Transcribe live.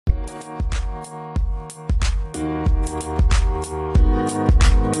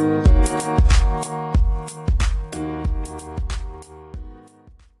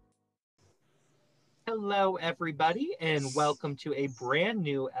Hello, everybody, and welcome to a brand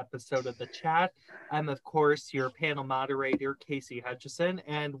new episode of The Chat. I'm, of course, your panel moderator, Casey Hutchison,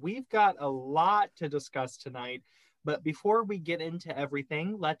 and we've got a lot to discuss tonight. But before we get into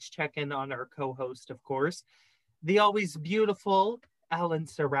everything, let's check in on our co-host, of course, the always beautiful Alan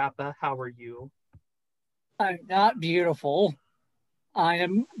Sarapa. How are you? I'm not beautiful. I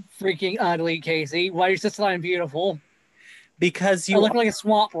am freaking ugly, Casey. Why do you just say I'm beautiful? Because you I look like a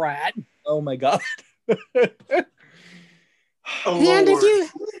swamp rat. Oh my god. Oh, man, did you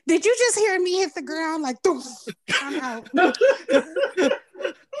just hear me hit the ground like doof? I'm out.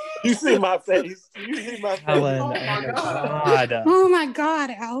 You see my face. You see my face. Alan, oh my god. Oh my god,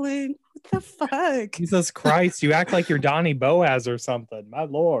 Alan. What the fuck? Jesus Christ, you act like you're Donnie Boaz or something. My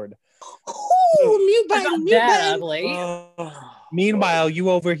lord. Oh, mute button, mute button. Meanwhile, you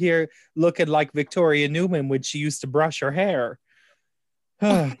over here looking like Victoria Newman when she used to brush her hair.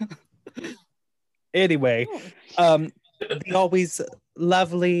 Anyway, the always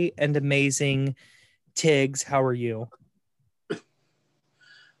lovely and amazing Tiggs, how are you?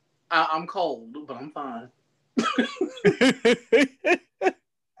 I'm cold, but I'm fine.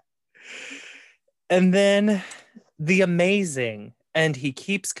 And then the amazing, and he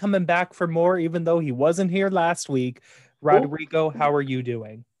keeps coming back for more even though he wasn't here last week, Rodrigo, how are you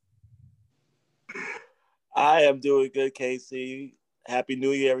doing? I am doing good, Casey. Happy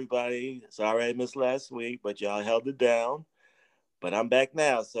New Year, everybody. Sorry I missed last week, but y'all held it down. But I'm back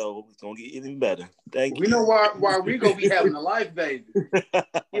now, so it's going to get even better. Thank you. We know why we going to be having a life, baby.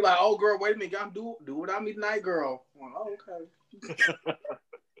 He like, oh, girl, wait a minute. I'm do without me tonight, girl. I'm like, oh,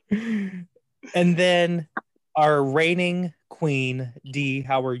 okay. And then our reigning queen, Dee,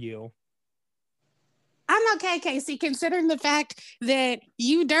 how are you? I'm okay, Casey, considering the fact that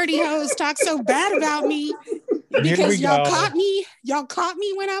you dirty hoes talk so bad about me because y'all caught me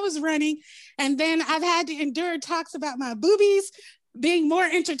when I was running, and then I've had to endure talks about my boobies being more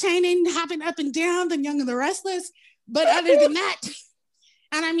entertaining, hopping up and down than Young and the Restless. But other than that,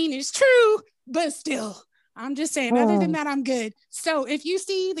 and I mean it's true, but still, I'm just saying, other than that, I'm good. So if you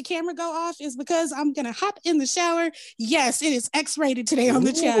see the camera go off, is because I'm gonna hop in the shower. Yes, it is X-rated today on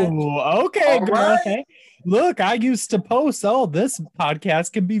the chat. Okay, girl. Right. Okay. Look, I used to post, this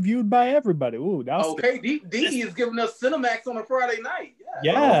podcast can be viewed by everybody. Ooh, okay, D is giving us Cinemax on a Friday night.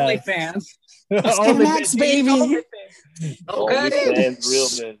 Yeah. OnlyFans. Cinemax, baby. Okay.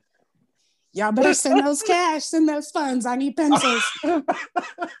 Realness. Y'all better send those cash, send those funds. I need pencils.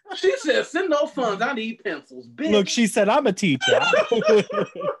 She said, send those funds. I need pencils. Bitch. Look, she said, I'm a teacher.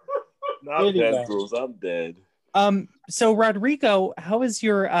 Not pencils. I'm dead. So Rodrigo, how is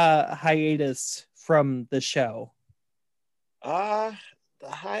your hiatus from the show? The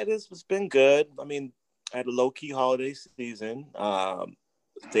hiatus has been good. I mean, I had a low-key holiday season.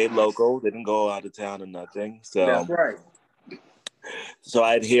 Stayed local, didn't go out of town or nothing. So that's right. So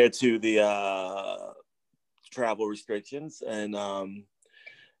I adhere to the travel restrictions, and I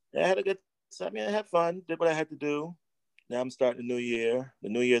had a good. I mean, I had fun, did what I had to do. Now I'm starting the new year. The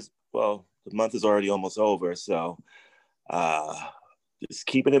New Year's, the month is already almost over, so just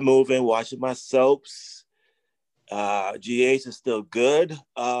keeping it moving, watching my soaps. GH is still good.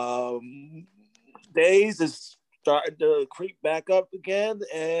 Days is starting to creep back up again,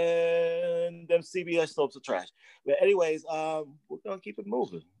 and them CBS soaps are trash. But anyways, we're gonna keep it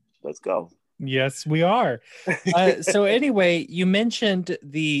moving. Let's go. Yes, we are. So anyway, you mentioned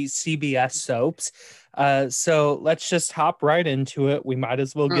the CBS soaps. So let's just hop right into it. We might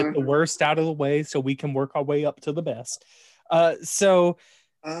as well get the worst out of the way so we can work our way up to the best. Don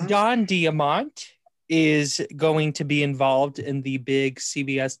Diamont is going to be involved in the big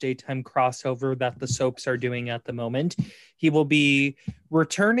CBS daytime crossover that the soaps are doing at the moment. He will be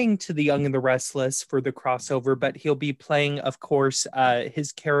returning to The Young and the Restless for the crossover, but he'll be playing, of course,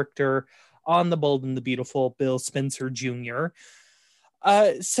 his character on The Bold and the Beautiful, Bill Spencer Jr.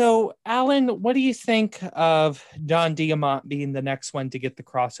 So, Alan, what do you think of Don Diamont being the next one to get the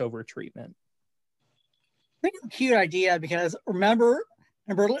crossover treatment? I think it's a cute idea because remember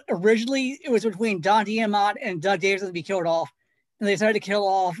originally it was between Don Diamont and Doug Davis to be killed off, and they decided to kill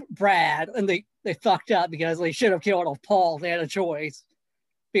off Brad, and they fucked up because they should have killed off Paul if they had a choice,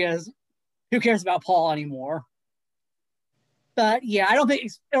 because who cares about Paul anymore? But yeah, I don't think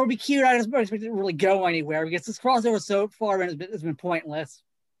it would be cute. I just don't expect it to really go anywhere because this crossover so far has been pointless.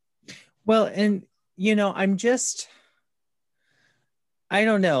 Well, and I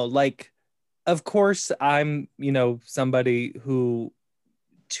don't know, like, of course I'm, somebody who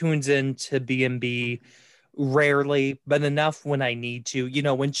tunes into B&B rarely, but enough when I need to. You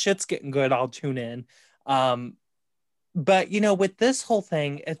know, when shit's getting good, I'll tune in. But you know, with this whole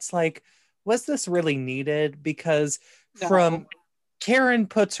thing, it's like, was this really needed? Because from Karen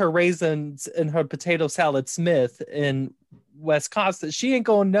puts her raisins in her potato salad Smith in West Costa, she ain't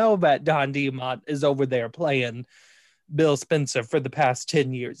gonna know that Don Diamont is over there playing Bill Spencer for the past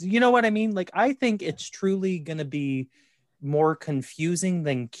 10 years. You know what I mean? Like, I think it's truly gonna be more confusing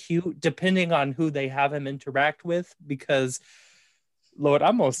than cute, depending on who they have him interact with, because Lord,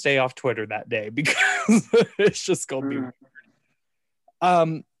 I'm gonna stay off Twitter that day because it's just gonna be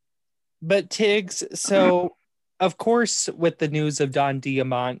weird. But Tiggs, so of course, with the news of Don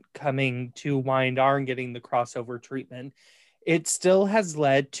Diamont coming to Wind and getting the crossover treatment, it still has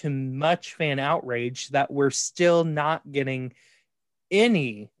led to much fan outrage that we're still not getting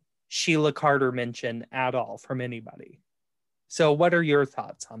any Sheila Carter mention at all from anybody. So what are your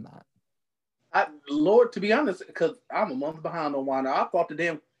thoughts on that? Lord, to be honest, because I'm a month behind on Wind, I thought the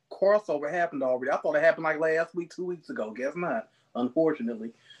damn crossover happened already. I thought it happened like last week, 2 weeks ago. Guess not,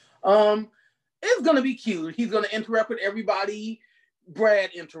 unfortunately. It's gonna be cute. He's gonna interact with everybody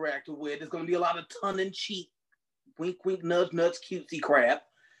Brad interacted with. There's gonna be a lot of tongue-in-cheek, wink, wink, nudge, nudge, cutesy crap.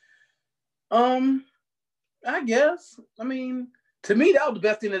 I guess. I mean, to me, that was the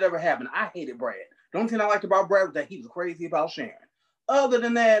best thing that ever happened. I hated Brad. The only thing I liked about Brad was that he was crazy about Sharon. Other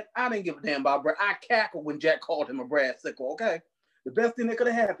than that, I didn't give a damn about Brad. I cackled when Jack called him a Brad sickle. Okay, the best thing that could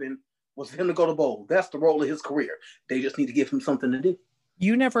have happened was for him to go to bowl. That's the role of his career. They just need to give him something to do.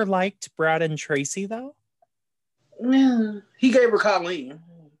 You never liked Brad and Tracy, though? Yeah, he gave her Colleen.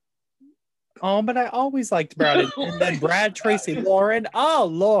 Oh, but I always liked Brad. And then Brad, Tracy, Lauren. Oh,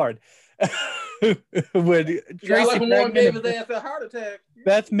 Lord. When Tracy like Lauren gave his ass a heart attack.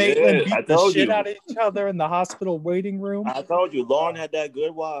 Beth Maitland beat the shit out of each other in the hospital waiting room. I told you, Lauren had that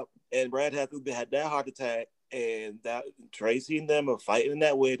good walk, and Brad had that heart attack, and that Tracy and them are fighting in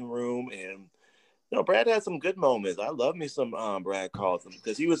that waiting room, and Brad had some good moments. I love me some Brad Carlson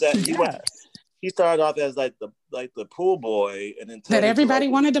because he was he started off as like the pool boy, and then that everybody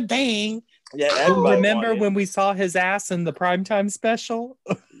wanted to bang. Yeah, everybody. Remember when we saw his ass in the primetime special?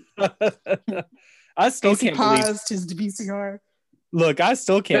 I still can't believe his VCR. Look, I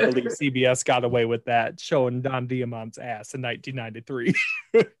still can't believe CBS got away with that, showing Don Diamant's ass in 1993.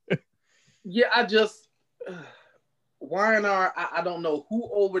 Yeah, Y&R, I don't know who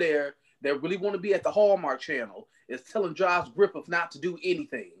over there that really want to be at the Hallmark Channel is telling Josh Griffith not to do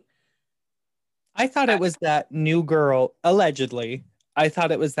anything. I thought it was that new girl, allegedly. I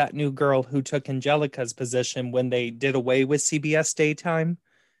thought it was that new girl who took Angelica's position when they did away with CBS daytime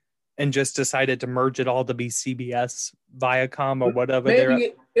and just decided to merge it all to be CBS Viacom or whatever.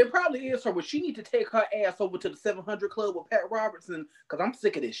 Maybe it probably is her, but she needs to take her ass over to the 700 Club with Pat Robertson because I'm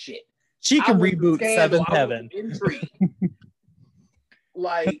sick of this shit. She can reboot Seventh Heaven.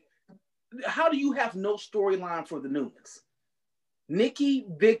 Like, how do you have no storyline for the Newmans? Nikki,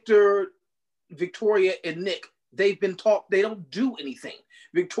 Victor, Victoria, and Nick, they've been taught they don't do anything.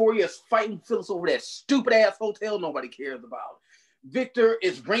 Victoria's fighting Phyllis over that stupid ass hotel nobody cares about. Victor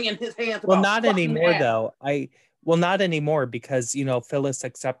is wringing his hands. Well, not anymore though. Not anymore because Phyllis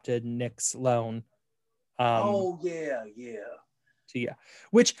accepted Nick's loan. Yeah. So yeah,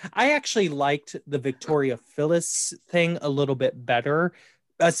 which I actually liked the Victoria Phyllis thing a little bit better,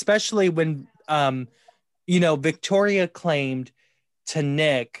 especially when Victoria claimed to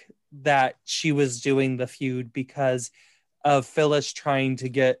Nick that she was doing the feud because of Phyllis trying to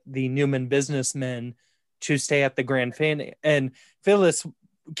get the Newman businessmen to stay at the Grand Fan. And Phyllis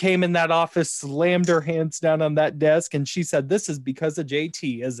came in that office, slammed her hands down on that desk, and she said, "This is because of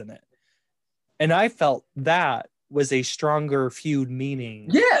JT, isn't it?" And I felt that was a stronger feud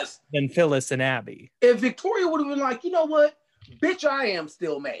meaning than Phyllis and Abby. If Victoria would have been like, you know what? Bitch, I am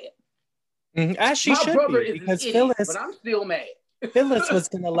still mad. As she should be, because Phyllis, but I'm still mad. Phyllis was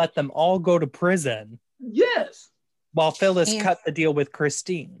going to let them all go to prison. Yes. While Phyllis cut the deal with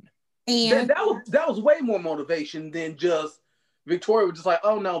Christine. And that was way more motivation than just Victoria was just like,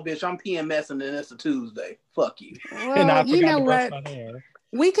 oh no, bitch, I'm PMSing and it's a Tuesday. Fuck you. Well, and I forgot to brush my hair.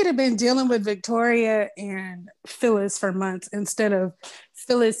 We could have been dealing with Victoria and Phyllis for months instead of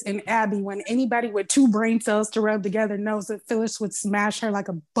Phyllis and Abby. When anybody with two brain cells to rub together knows that Phyllis would smash her like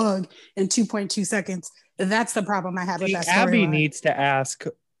a bug in 2.2 seconds. That's the problem I have with that storyline. Abby needs to ask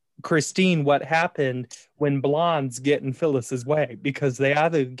Christine what happened when blondes get in Phyllis's way, because they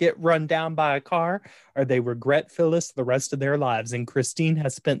either get run down by a car or they regret Phyllis the rest of their lives. And Christine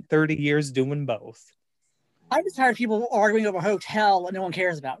has spent 30 years doing both. I'm just tired of people arguing over a hotel that no one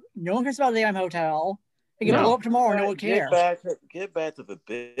cares about. No one cares about the damn hotel. They can blow up tomorrow. No one cares. Get back to the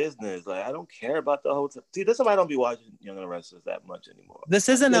business. Like, I don't care about the hotel. See, this is why I don't be watching Young and the Restless that much anymore. This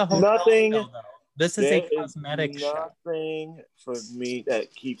isn't a hotel nothing. Show, this is a cosmetic show. Nothing for me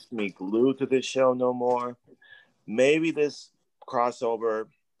that keeps me glued to this show no more. Maybe this crossover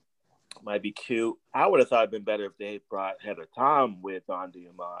might be cute. I would have thought it'd been better if they brought Heather Tom with on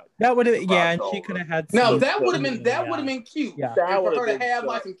Diamond. That would have, and she could have had. No, that would have been cute. Yeah, and for her to have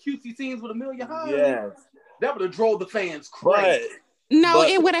like some cutesy scenes with Amelia Hines. Yes, that would have drove the fans crazy.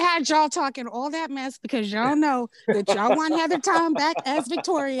 It would have had y'all talking all that mess because y'all know that y'all want Heather Tom back as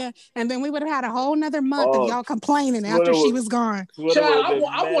Victoria, and then we would have had a whole nother month of y'all complaining after she was gone. Child,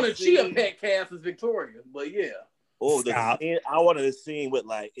 I wanted Chia Pet cast as Victoria, but yeah. Oh, I wanted a scene with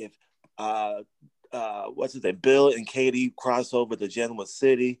like if what's his name, Bill and Katie cross over to Genoa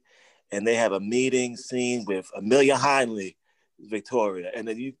City, and they have a meeting scene with Amelia Heinley, Victoria, and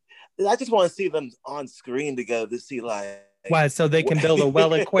then I just want to see them on screen together to see like. Why? So they can build a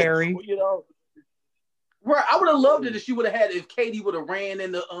Welliquary? You know, right? I would have loved it if she would have had if Katie would have ran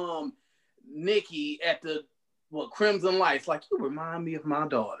into Nikki at the Crimson Lights. Like, you remind me of my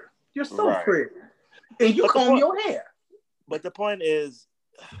daughter. You're so pretty, and you comb your hair. But the point is,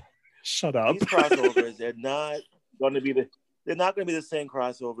 shut up. These crossovers, they're not going to be the same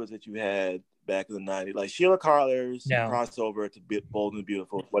crossovers that you had back in the 90s. Like Sheila Carter's crossover to Bold and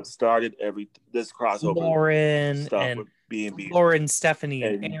Beautiful. What started this crossover Lauren stuff and with B&B. Lauren, Stephanie,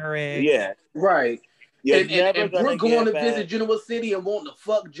 and Eric. Yeah. Right. And we're going to visit Genoa City and wanting to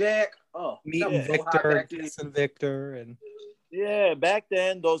fuck Jack. Oh, meeting Victor, kissing Victor, and yeah, back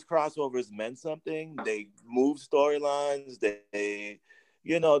then those crossovers meant something. They moved storylines.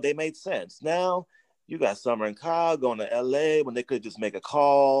 They made sense. Now you got Summer and Kyle going to LA when they could just make a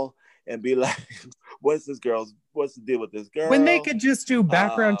call and be like, what's the deal with this girl? When they could just do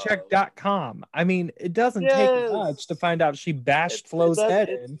backgroundcheck.com. I mean, it doesn't take much to find out she bashed Flo's head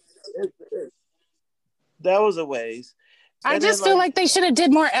in. That was a waste. I just feel like they should have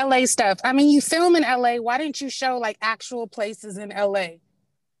did more LA stuff. I mean, you film in LA. Why didn't you show like actual places in LA?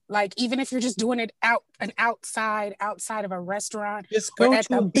 Like, even if you're just doing it outside of a restaurant, just go at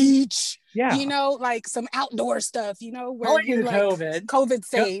the beach. Yeah. You know, like some outdoor stuff, where you're like COVID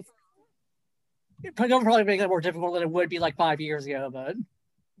safe. It probably make it more difficult than it would be like 5 years ago, but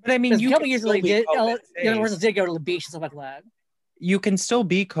I mean, a couple years ago, did go to the beach and stuff like that. You can still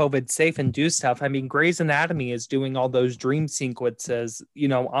be COVID safe and do stuff. I mean, Grey's Anatomy is doing all those dream sequences,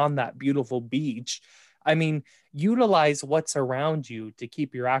 on that beautiful beach. I mean, utilize what's around you to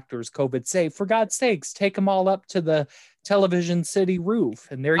keep your actors COVID safe. For God's sakes, take them all up to the television city roof,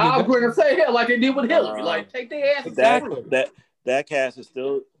 and there you go. I was going to say, like they did with Hillary, like take their ass. Exactly. That cast is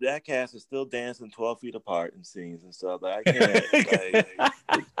still dancing 12 feet apart in scenes and stuff. But I can't.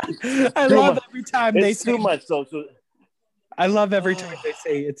 I love every time they say too much social. I love every time they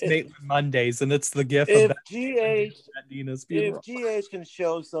say it's Maitland Mondays, and it's the gift of Nina's funeral. If GH can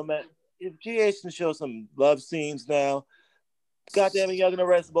show some love scenes now, goddamn it, Young and the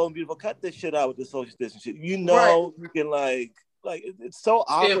Restless, Bold and Beautiful, cut this shit out with the social distancing shit. You can like it's so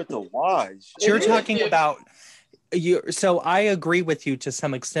awkward to watch. You're talking about. So I agree with you to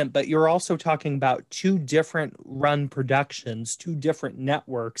some extent, but you're also talking about two different run productions, two different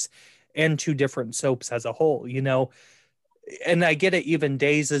networks, and two different soaps as a whole, and I get it, even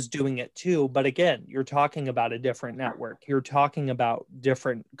Days is doing it too, but again, you're talking about a different network. You're talking about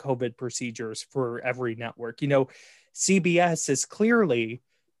different COVID procedures for every network. CBS is clearly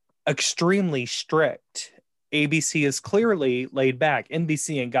extremely strict. ABC is clearly laid back.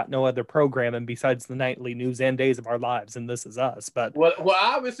 NBC ain't got no other programming besides the nightly news and Days of Our Lives, and This Is Us. But well,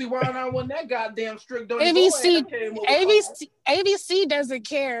 obviously, why not when that goddamn strict? ABC doesn't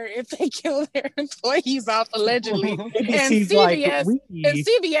care if they kill their employees off allegedly, and CBS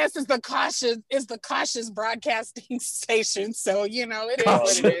is the cautious broadcasting station. So it is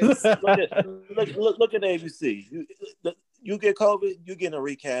what it is. Look at ABC. You get COVID, you get a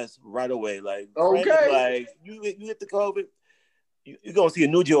recast right away. Like, okay, like you get the COVID, you're gonna see a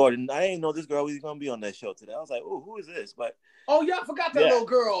new Jordan. I didn't know this girl was gonna be on that show today. I was like, oh, who is this? But I forgot that little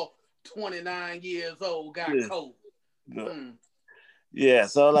girl, 29 years old, got COVID. Yeah,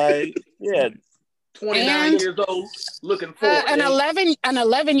 so 29 years old, looking for an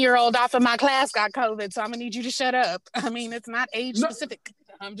 11-year-old off of my class got COVID. So I'm gonna need you to shut up. I mean, it's not age specific.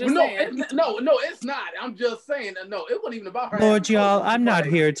 I'm just saying. No, it's not. I'm just saying. No, it wasn't even about her. Lord, y'all, I'm not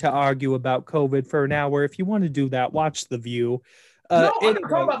here to argue about COVID for an hour. If you want to do that, watch The View. I'm not talking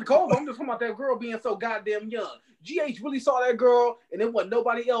about the COVID. I'm just talking about that girl being so goddamn young. GH really saw that girl, and it wasn't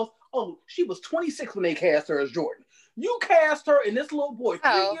nobody else. oh, she was 26 when they cast her as Jordan. You cast her and this little boy,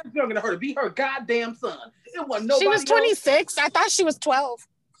 3 years younger than her, to be her goddamn son. It wasn't nobody. She was 26. I thought she was 12.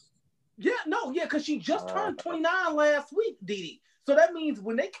 Yeah, because she just turned 29 last week, Dee Dee. So that means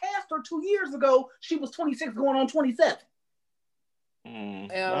when they cast her 2 years ago, she was 26 going on 27.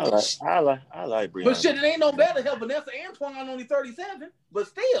 I like Brianna. But shit, it ain't no better. Hell, Vanessa Antoine only 37, but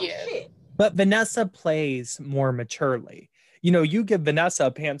still, shit. But Vanessa plays more maturely. You know, you give Vanessa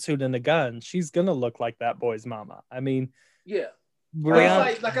a pantsuit and a gun, she's gonna look like that boy's mama. I mean, yeah.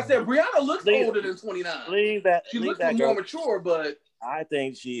 Brianna, like I said, Brianna looks older than 29. She looks more mature, but I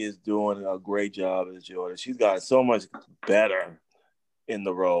think she is doing a great job as Jordan. She's got so much better in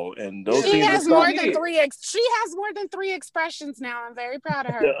the role, and those she has more than three. She has more than 3 expressions now. I'm very proud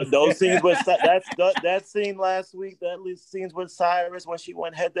of her. Those scenes with that scene last week, scenes with Cyrus when she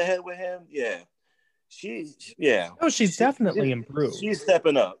went head to head with him. Yeah, she's definitely improved. She's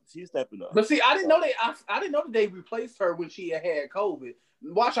stepping up. But see, I didn't know that they replaced her when she had COVID.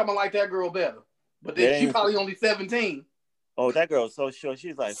 Watch, I'm gonna like that girl better. But then she probably only 17. Oh, that girl's so short.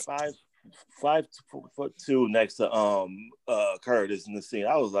 She's like 5'2" next to Curtis in the scene.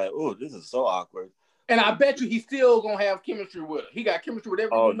 I was like, oh, this is so awkward. And I bet you he's still gonna have chemistry with her. He got chemistry with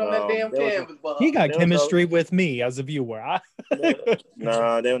everyone on that damn canvas. He got chemistry with me as a viewer.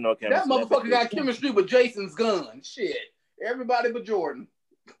 No, there was no chemistry. That motherfucker got chemistry with Jason's gun. Shit. Everybody but Jordan.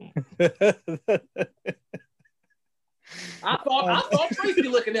 I thought Tracy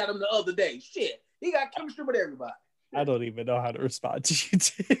looking at him the other day. Shit. He got chemistry with everybody. I don't even know how to respond to you,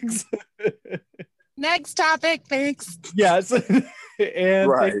 Tiggs. Next topic, thanks. Yes. And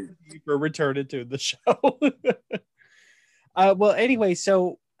thank you for returning to the show. Well, anyway,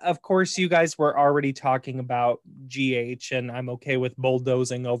 so of course you guys were already talking about GH, and I'm okay with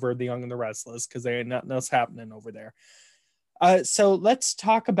bulldozing over the Young and the Restless because there ain't nothing else happening over there. So let's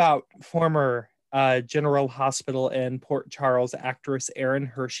talk about former General Hospital in Port Charles actress Erin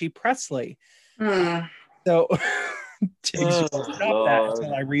Hershey Presley. So stop that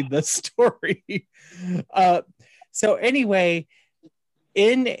until I read this story. So anyway,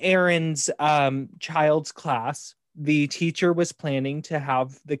 in Erin's child's class, the teacher was planning to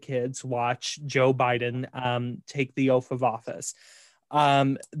have the kids watch Joe Biden take the oath of office.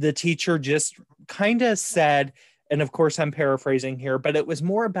 The teacher just kind of said, and of course I'm paraphrasing here, but it was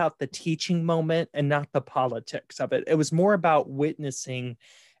more about the teaching moment and not the politics of it. It was more about witnessing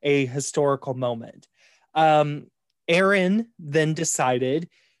a historical moment. Erin then decided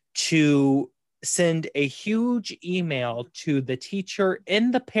to send a huge email to the teacher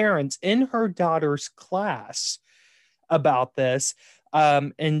and the parents in her daughter's class about this.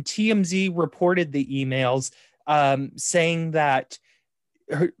 And TMZ reported the emails saying that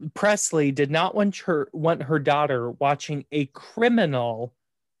Presley did not want her daughter watching a criminal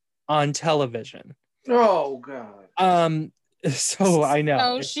on television. Oh, God. So I know.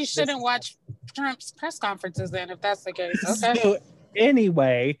 So she shouldn't watch Trump's press conferences then, if that's the case. Okay. So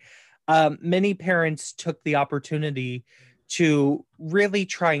anyway, many parents took the opportunity to really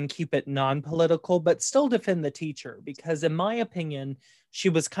try and keep it non-political, but still defend the teacher, because in my opinion, she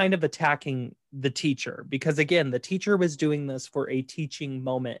was kind of attacking the teacher, because again, the teacher was doing this for a teaching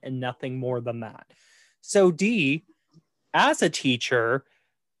moment and nothing more than that. So Dee, as a teacher,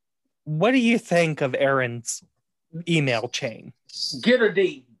 what do you think of Erin's email chain? Get her,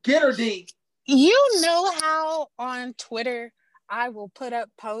 D. Get her, D. You know how on Twitter I will put up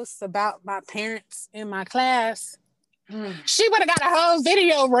posts about my parents in my class? She would have got a whole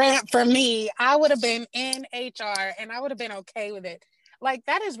video rant from me. I would have been in HR and I would have been okay with it. Like,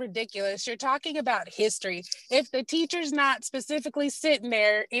 that is ridiculous. You're talking about history. If the teacher's not specifically sitting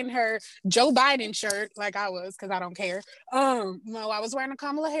there in her Joe Biden shirt, like I was, because I don't care. No, I was wearing a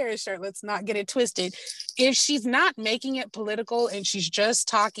Kamala Harris shirt. Let's not get it twisted. If she's not making it political and she's just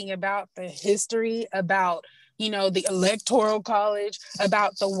talking about the history, about, you know, the Electoral College,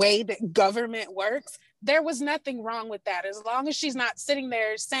 about the way that government works, there was nothing wrong with that. As long as she's not sitting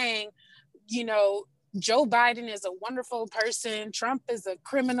there saying, you know, Joe Biden is a wonderful person, Trump is a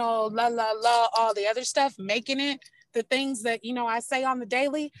criminal, la, la, la, all the other stuff, making it the things that, you know, I say on the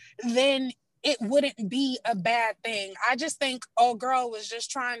daily, then it wouldn't be a bad thing. I just think old girl was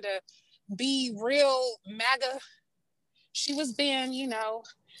just trying to be real MAGA. She was being, you know,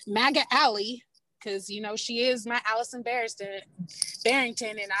 MAGA Alley, because, you know, she is my Allison Barrington,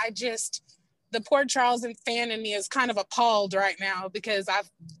 and I just... the Port Charles fan in me is kind of appalled right now because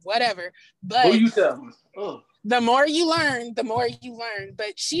whatever. But who you telling? The more you learn, the more you learn.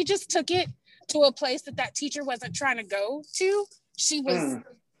 But she just took it to a place that teacher wasn't trying to go to. She was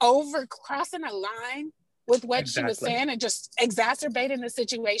over crossing a line with what she was saying and just exacerbating the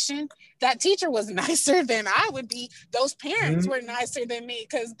situation. That teacher was nicer than I would be. Those parents were nicer than me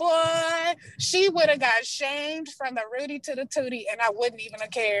because, boy, she would have got shamed from the Rudy to the Tootie and I wouldn't even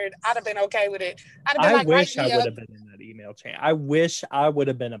have cared. I'd have been okay with it. I'd have been I wish I would have been in that email chain. I wish I would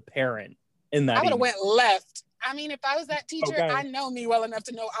have been a parent in that. I would have went left. I mean, if I was that teacher, I know me well enough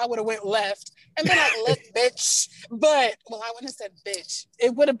to know I would have went left and been like, look, bitch. But, well, I wouldn't have said bitch.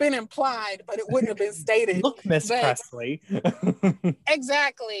 It would have been implied, but it wouldn't have been stated. Look, Miss Presley.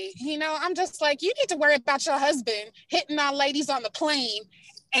 Exactly. You know, I'm just like, you need to worry about your husband hitting on ladies on the plane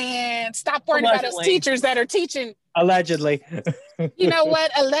and stop worrying about us teachers that are teaching. Allegedly. You know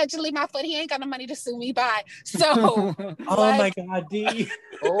what? Allegedly, my foot, he ain't got no money to sue me by. So, oh my God, D.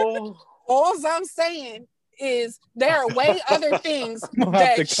 All I'm saying is there are way other things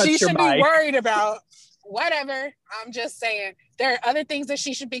that she should be worried about. Whatever. I'm just saying there are other things that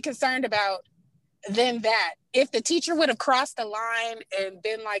she should be concerned about than that. If the teacher would have crossed the line and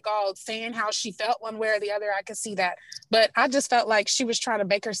been like all saying how she felt one way or the other, I could see that. But I just felt like she was trying to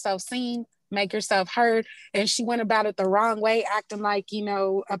make herself seen, make herself heard, and she went about it the wrong way, acting like, you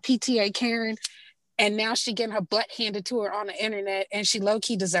know, a PTA Karen. And now she getting her butt handed to her on the internet and she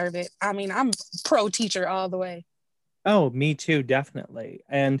low-key deserve it. I mean, I'm pro teacher all the way. Oh, me too, definitely.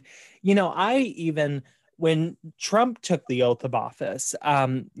 And, you know, when Trump took the oath of office,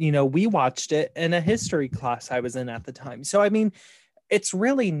 you know, we watched it in a history class I was in at the time. So, I mean, it's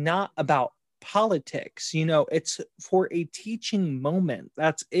really not about politics, you know, it's for a teaching moment.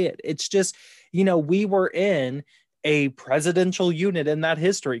 That's it. It's just, you know, we were in a presidential unit in that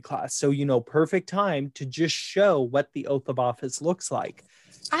history class. So, you know, perfect time to just show what the oath of office looks like.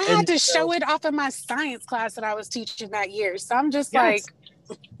 I had to show it off of my science class that I was teaching that year. So I'm just like,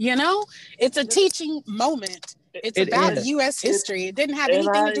 you know, it's a teaching moment. It's about U.S. history. It didn't have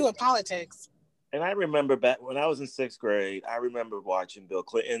anything to do with politics. And I remember back when I was in 6th grade, I remember watching Bill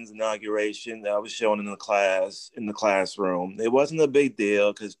Clinton's inauguration that I was showing in the classroom. It wasn't a big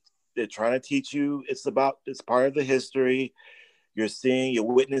deal because they're trying to teach you. It's part of the history. You're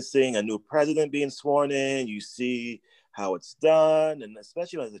witnessing a new president being sworn in. You see how it's done. And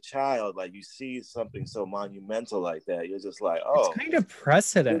especially as a child, like you see something so monumental like that. You're just like, oh. It's kind of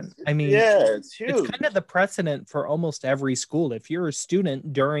precedent. I mean, yeah, it's huge. It's kind of the precedent for almost every school. If you're a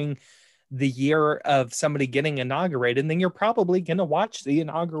student during the year of somebody getting inaugurated, then you're probably going to watch the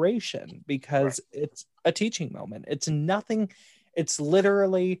inauguration because it's a teaching moment. It's nothing. It's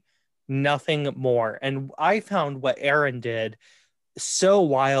literally nothing more. And I found what Erin did so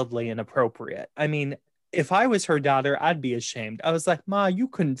wildly inappropriate. I mean, if I was her daughter, I'd be ashamed. I was like, Ma, you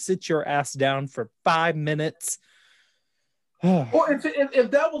couldn't sit your ass down for 5 minutes. Or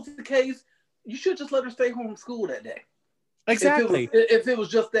if that was the case, you should just let her stay home from school that day. Exactly. If it was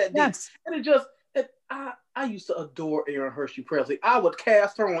just that day. Yes. And I used to adore Erin Hershey Presley. I would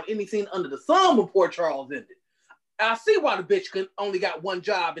cast her on anything under the sun before Charles ended. I see why the bitch only got one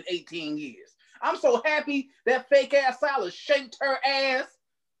job in 18 years. I'm so happy that fake ass Silas shanked her ass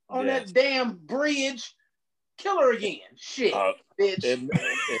on that damn bridge. Kill her again. Shit, bitch.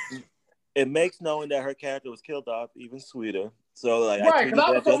 It makes knowing that her character was killed off even sweeter. So like, right, because I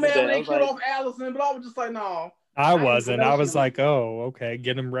was so mad when they killed off Allison, but I was just like, no. I wasn't. I was like, oh, okay,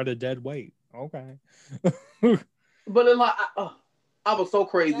 get him rid of dead weight. Okay. But then, like, I was so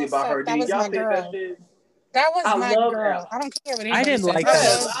crazy about her. Did y'all think that shit? That was my girl. Allison. I don't care what anybody I didn't says. like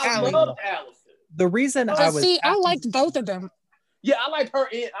that. I loved Allison. The reason I liked both of them. Yeah, I liked her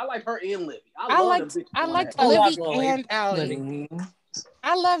and Livy. I liked Livy and Allie.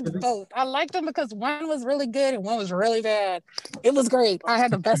 I loved both. I liked them because one was really good and one was really bad. It was great. I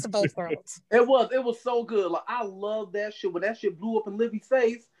had the best of both worlds. It was so good. Like, I love that shit. When that shit blew up in Livy's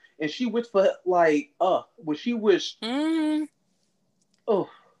face and she wished for when she wished. Mm-hmm. Oh.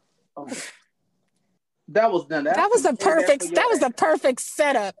 That was done. That was the perfect setup.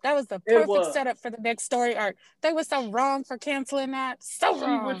 That was the perfect setup for the next story arc. They were so wrong for canceling that. So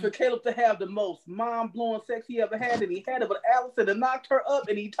wrong. She wished for Caleb to have the most mind-blowing sex he ever had, and he had it with Allison and knocked her up,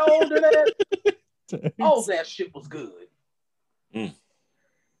 and he told her that. Oh, that shit was good. Mm.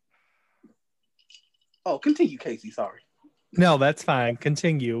 Oh, continue, Casey. Sorry. No, that's fine.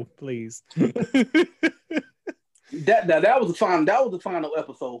 Continue, please. That was the final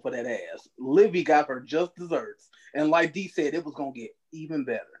episode for that ass. Livy got her just desserts, and like Dee said, it was gonna get even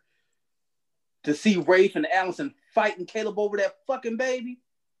better. To see Rafe and Allison fighting Caleb over that fucking baby,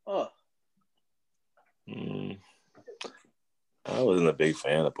 I wasn't a big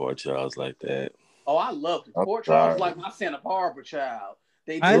fan of Poor Charles like that. Oh, I loved it. Poor Charles was like my Santa Barbara child.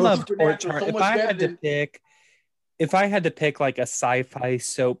 I loved Poor Charles. So if I had to pick like a sci-fi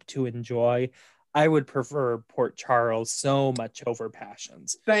soap to enjoy, I would prefer Port Charles so much over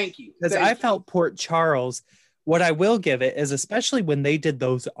Passions. Thank you. Because I felt Port Charles, what I will give it is, especially when they did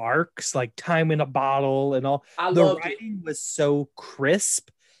those arcs, like Time in a Bottle and all, the writing was so crisp,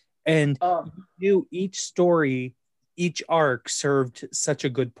 and you knew each story, each arc served such a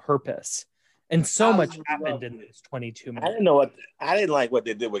good purpose. And so much happened in those 22 minutes. I didn't like what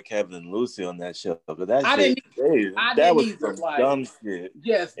they did with Kevin and Lucy on that show. But that was some dumb shit.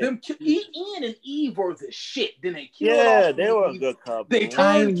 Yes, Ian and Eve were the shit. Then they killed off. They were a good couple. They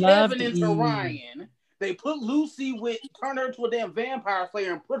turned Kevin into Ryan. They put Lucy turned her into a damn vampire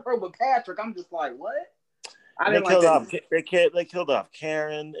slayer and put her with Patrick. I'm just like, what? They killed off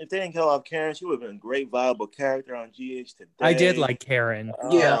Karen. If they didn't kill off Karen, she would have been a great, viable character on GH today. I did like Karen.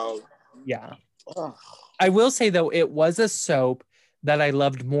 Yeah. Ugh. I will say, though, it was a soap that I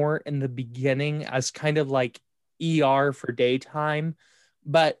loved more in the beginning as kind of like ER for daytime.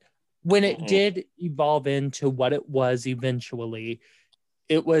 But when it did evolve into what it was eventually,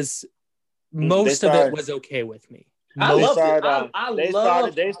 it was most of it was okay with me.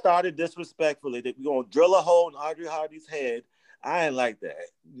 They started disrespectfully. We're going to drill a hole in Audrey Hardy's head. I didn't like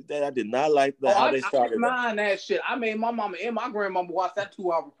that. I did not like that. How they started. I mind that shit. I made my mama and my grandmama watch that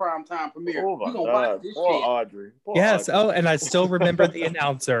 2-hour primetime premiere. Oh my God. Poor shit. Audrey. Yes. Audrey. Oh, and I still remember the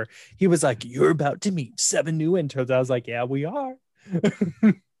announcer. He was like, "You're about to meet 7 new interns." I was like, "Yeah, we are."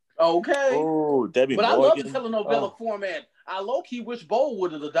 Okay. Oh, Debbie But Morgan. I love the telenovela format. I low-key wish Bo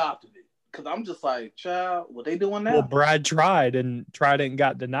would have adopted it. Because I'm just like, child, what they doing now? Well, Brad tried and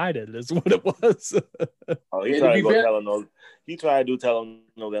got denied it, is what it was. He tried to go He tried to do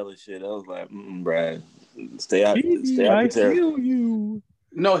telenovela shit. I was like, Brad, stay out. Stay out. I feel you.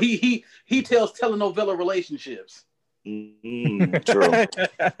 No, he tells telenovela relationships. True.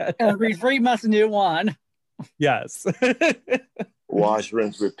 Every 3 months, a new one. Yes. Wash,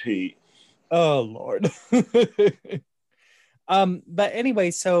 rinse, repeat. Oh Lord. But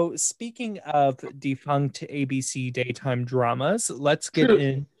anyway, so speaking of defunct ABC daytime dramas, let's get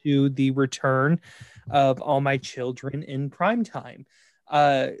into the return of All My Children in primetime.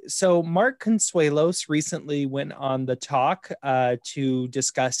 So Mark Consuelos recently went on The Talk to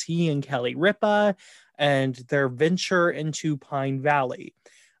discuss he and Kelly Ripa and their venture into Pine Valley.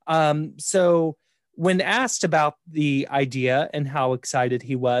 So when asked about the idea and how excited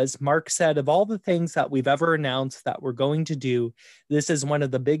he was, Mark said, "Of all the things that we've ever announced that we're going to do, this is one of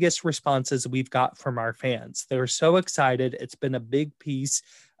the biggest responses we've got from our fans. They're so excited. It's been a big piece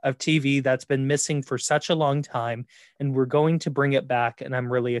of TV that's been missing for such a long time, and we're going to bring it back, and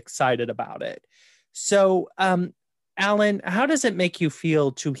I'm really excited about it." So, Alan, how does it make you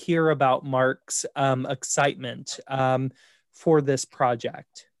feel to hear about Mark's excitement for this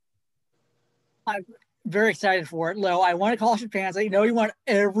project? I'm very excited for it. Lo, I want to caution fans. I know you want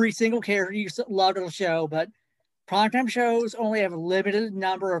every single character you loved on the show, but primetime shows only have a limited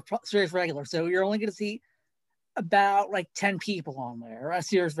number of series regulars. So you're only going to see about like 10 people on there as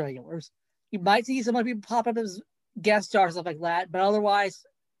series regulars. You might see some other people pop up as guest stars, stuff like that, but otherwise,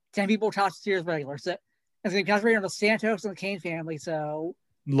 10 people top series regulars. So it's going to concentrate on the Santos and the Kane family. So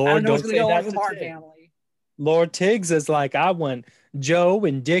Lord, I don't know what's going to go on with the Martin family. Lord Tiggs is like, I want Joe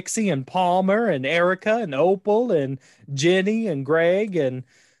and Dixie and Palmer and Erica and Opal and Jenny and Greg and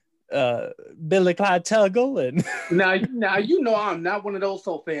Billy Clyde Tuggle. And now you know I'm not one of those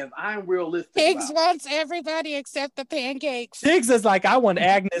soul fans. I'm realistic. Tiggs wants everybody except the pancakes. Tiggs is like, I want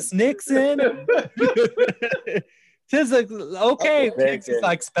Agnes Nixon. Tiggs like, okay. Tiggs is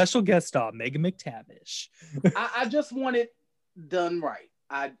like, special guest star Megan McTavish. I just want it done right.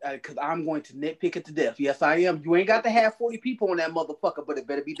 Because I'm going to nitpick it to death. Yes, I am. You ain't got to have 40 people on that motherfucker, but it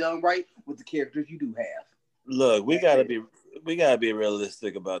better be done right with the characters you do have. Look, we gotta be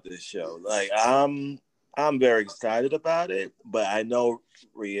realistic about this show. Like, I'm very excited about it, but I know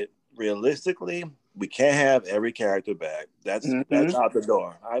realistically we can't have every character back. That's out the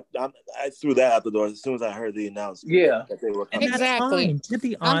door. I threw that out the door as soon as I heard the announcement. Yeah, that they were coming. Exactly. To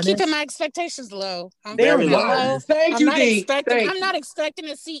be honest, I'm keeping my expectations low. Very low. Thank you, Dee. I'm not expecting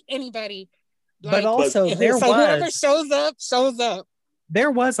to see anybody. But also, whoever shows up.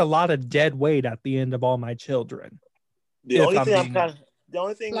 There was a lot of dead weight at the end of All My Children. The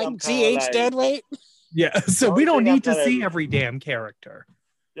only thing like I'm GH dead weight. Yeah, so we don't need to see every damn character.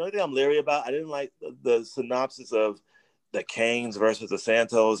 The only thing I'm leery about, I didn't like the synopsis of the Canes versus the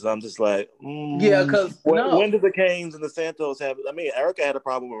Santos, and I'm just like, yeah, because when did the Canes and the Santos have? I mean, Erica had a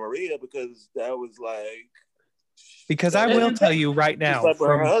problem with Maria because that was like. Because I will tell you right now, like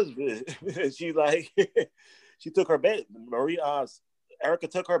her husband, she took her baby. Erica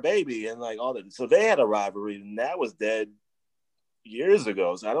took her baby, and like all that. So they had a rivalry, and that was dead years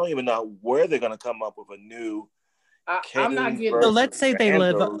ago. So I don't even know where they're gonna come up with a new. I'm not getting. So let's say they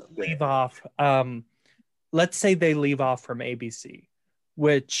leave off. Let's say they leave off from ABC,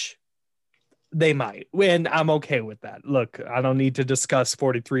 which they might. And I'm okay with that. Look, I don't need to discuss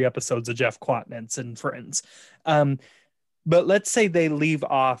 43 episodes of Jeff Quatnitz and Friends. But let's say they leave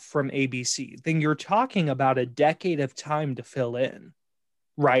off from ABC, then you're talking about a decade of time to fill in,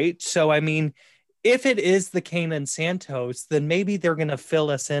 right? So, I mean, if it is the Kane and Santos, then maybe they're going to fill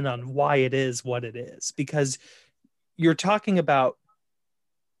us in on why it is what it is, because you're talking about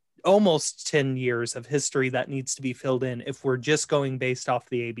almost 10 years of history that needs to be filled in if we're just going based off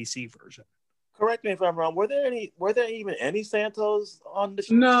the ABC version. Correct me if I'm wrong. Were there even any Santos on the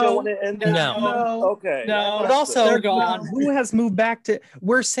show? No. Okay. No. But also, they're gone. Who has moved back to?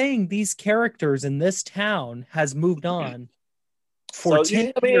 We're saying these characters in this town has moved on for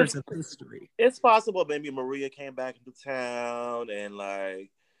 10 years of history. It's possible maybe Maria came back into town and like,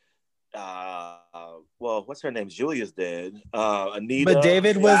 well, what's her name? Julia's dead. Anita. But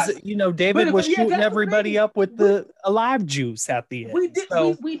David was, David was shooting everybody up with the alive juice at the end.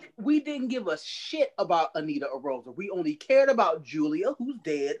 We didn't give a shit about Anita or Rosa. We only cared about Julia, who's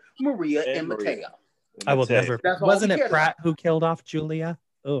dead, Maria, and Mateo. I will never. Wasn't it Pratt who killed off Julia?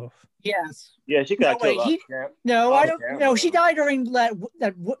 Oh. Yes. Yeah, she got killed off. No, I don't. No, she died during that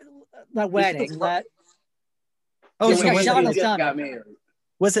wedding. So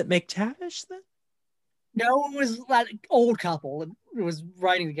was it McTavish then? No, it was that old couple. It was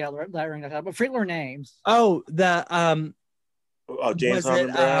writing together during that time. But forget their names. Oh, James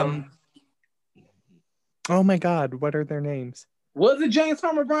Harmon Brown. Oh my God, what are their names? Was it James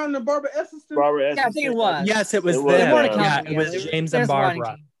Harmon Brown and Barbara Essendon? Yeah, I think it was. Yes, it was them. Yeah, it was James and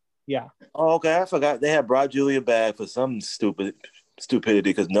Barbara. Yeah. Oh, okay. I forgot they had brought Julia back for some stupidity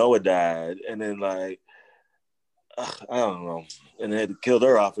because Noah died, and then like I don't know, and they had to kill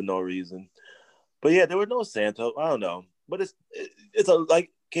her off for no reason. But yeah, there were no Santos. I don't know, but it's like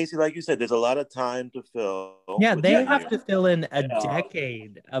Casey, like you said, there's a lot of time to fill. Yeah, they have to fill in a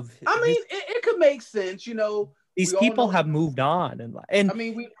decade of. I mean, it could make sense, These people have moved on, and I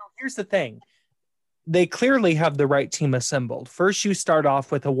mean, here's the thing. They clearly have the right team assembled. First, you start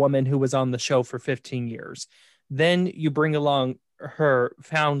off with a woman who was on the show for 15 years. Then you bring along her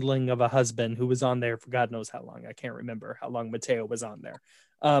foundling of a husband who was on there for God knows how long. I can't remember how long Mateo was on there.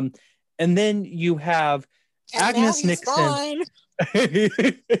 And then you have Agnes Nixon.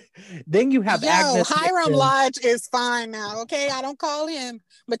 Then you have Agnes Hiram Nixon. Lodge is fine now, okay? I don't call him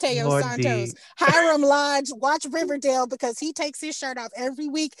Mateo Santos. Hiram Lodge, watch Riverdale because he takes his shirt off every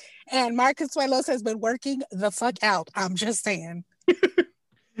week, and Marcus Suelos has been working the fuck out. I'm just saying.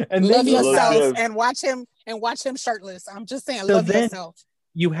 And love yourself and watch him shirtless. I'm just saying, love yourself.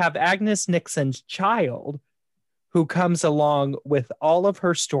 You have Agnes Nixon's child, who comes along with all of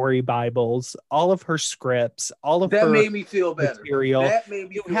her story Bibles, all of her scripts, all of her made me feel better. Material. That made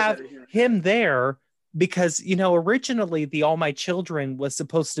me you feel have better. him there because, originally the All My Children was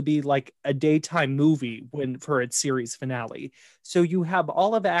supposed to be like a daytime movie for its series finale. So you have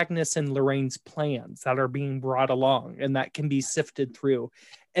all of Agnes and Lorraine's plans that are being brought along and that can be sifted through.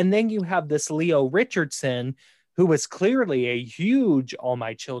 And then you have this Leo Richardson, who was clearly a huge All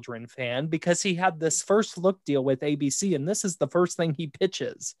My Children fan because he had this first look deal with ABC. And this is the first thing he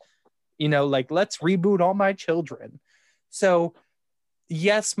pitches, like, let's reboot All My Children. So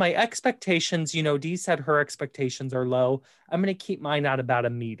yes, my expectations, Dee said her expectations are low. I'm going to keep mine at about a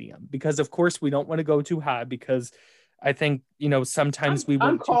medium because of course we don't want to go too high because I think, sometimes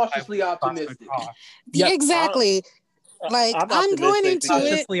I'm cautiously optimistic. Yeah, exactly. I'm going into it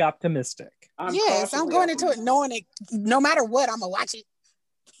cautiously optimistic. I'm going into it knowing it. No matter what, I'm gonna watch it.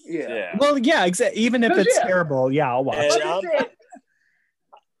 Yeah. Well, yeah, even if it's terrible, I'll watch it.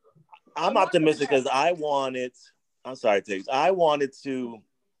 I'm optimistic because I wanted to,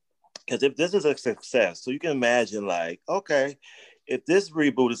 because if this is a success, so you can imagine, like, okay, if this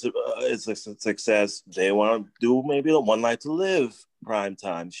reboot is a success, they want to do maybe a One Life to Live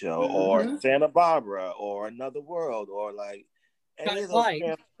primetime show, or Santa Barbara, or Another World, or like any of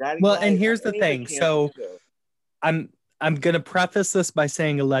those. And here's the thing. So I'm gonna preface this by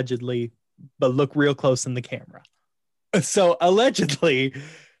saying allegedly, but look real close in the camera. So allegedly,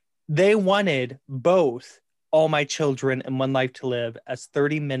 they wanted both All My Children and One Life to Live as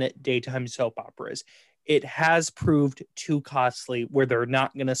 30-minute daytime soap operas. It has proved too costly where they're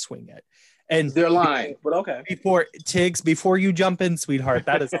not gonna swing it. And they're lying, but okay. Before you jump in, sweetheart,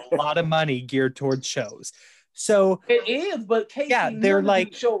 that is a lot of money geared towards shows. So it is, but Casey, they're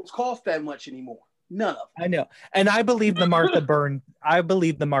like shows cost that much anymore. None of them. I know, and I believe the Martha Byrne. I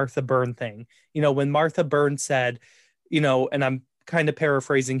believe the Martha Byrne thing. When Martha Byrne said, and I'm kind of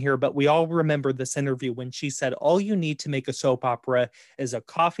paraphrasing here, but we all remember this interview when she said, all you need to make a soap opera is a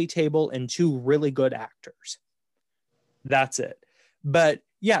coffee table and 2 really good actors. That's it. But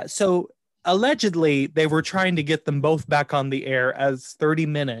yeah, so allegedly they were trying to get them both back on the air as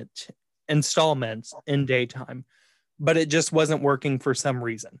 30-minute installments in daytime, but it just wasn't working for some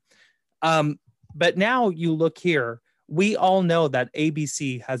reason. But now you look here, we all know that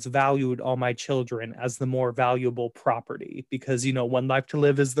ABC has valued All My Children as the more valuable property because, you know, One Life to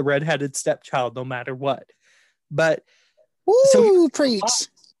Live is the redheaded stepchild no matter what. But Woo, preach.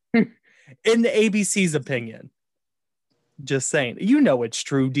 In the ABC's opinion, just saying, you know it's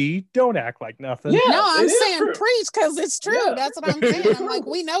true, D. Don't act like nothing. Yeah, No, I'm it is saying true. preach because it's true. Yeah. That's what I'm saying. I'm like,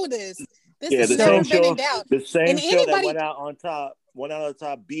 we know this. This Yeah, has the never same been in show, doubt. the same And show that anybody- went out on top,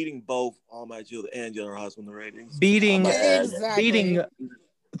 beating both All My Children and General Hospital in the ratings. Beating Exactly.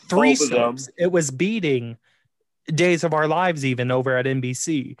 3 Both of them. soaps. It was beating Days of Our Lives even over at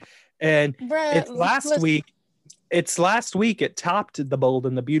NBC. And Bruh, it's last week it topped The Bold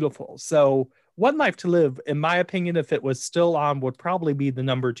and the Beautiful. So One Life to Live, in my opinion, if it was still on, would probably be the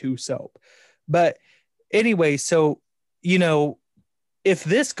number 2 soap. But anyway, so, you know, if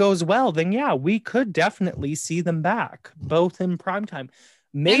this goes well, then yeah, we could definitely see them back, both in primetime.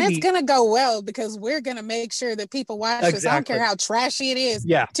 Maybe, and it's gonna go well because we're gonna make sure that people watch this. I don't care how trashy it is.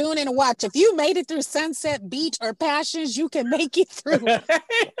 Yeah. Tune in and watch. If you made it through Sunset Beach or Passions, you can make it through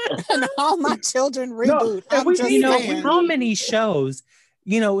an All My Children reboot. and I'm we- just you know, saying. how many shows,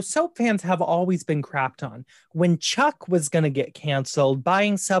 you know, soap fans have always been crapped on. When Chuck was going to get canceled,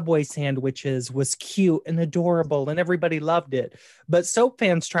 buying Subway sandwiches was cute and adorable and everybody loved it. But soap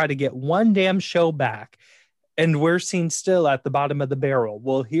fans try to get one damn show back and we're seen still at the bottom of the barrel.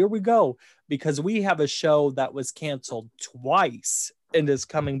 Well, here we go, because we have a show that was canceled twice and is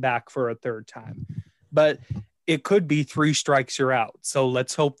coming back for a 3rd time. But it could be 3 strikes, you're out. So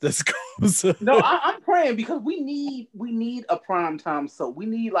let's hope this goes. No, I'm praying because we need a prime time soap. We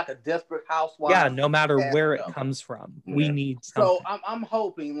need like a Desperate Housewives. Yeah, no matter where it show. comes from, Yeah. we need something. So I'm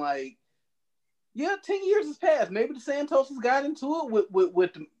hoping 10 years has passed. Maybe the Santos's got into it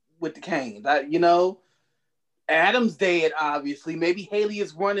with the Canes. You know, Adam's dead, obviously. Maybe Haley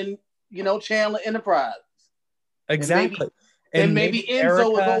is running, you know, Chandler Enterprise. Exactly. And maybe Enzo Erica,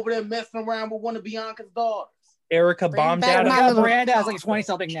 is over there messing around with one of Bianca's daughters. Erica Bring bombed back out. my Yeah, little- Miranda has like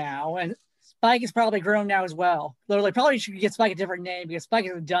 20-something now, and Spike is probably grown now as well. Literally, probably should get Spike a different name because Spike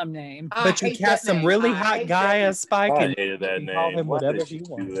is a dumb name. But you cast some really hot guy as Spike I and hated that you can call name. him Why whatever did he she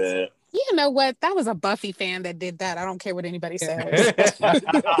do wants. that? You know what? That was a Buffy fan that did that. I don't care what anybody says.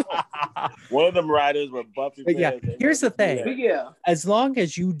 One of them writers were Buffy. But yeah, fans. They here's the wanted to do thing. But yeah. As long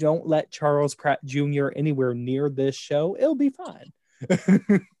as you don't let Charles Pratt Jr. anywhere near this show, it'll be fine.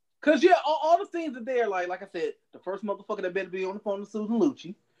 Because, yeah, all the things that they're like I said, the first motherfucker that better be on the phone to Susan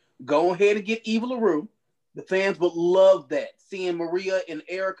Lucci. Go ahead and get Eva LaRue. The fans would love that. Seeing Maria and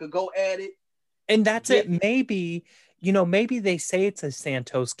Erica go at it. And that's it. Maybe, you know, maybe they say it's a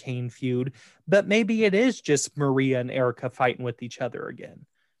Santos Kane feud, but maybe it is just Maria and Erica fighting with each other again.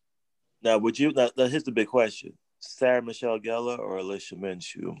 Now, here's the big question. Sarah Michelle Gellar or Alicia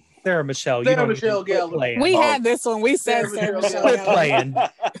Minshew? Sarah Michelle. Sarah Michelle Gellar. We had this one. We said Sarah Sarah Michelle Michelle Gellar. Gellar. playing.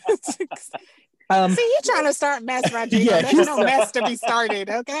 See, you're trying to start mess, Rodrigo. Yeah, There's no mess to be started,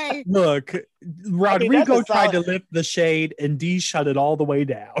 okay? Look, Rodrigo that's a tried to solid- lift the shade and D shut it all the way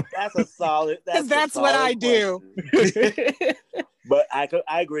down. That's a solid. That's what I do. Question. But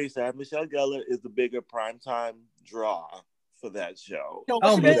I agree. Sarah Michelle Gellar is the bigger primetime draw for that show.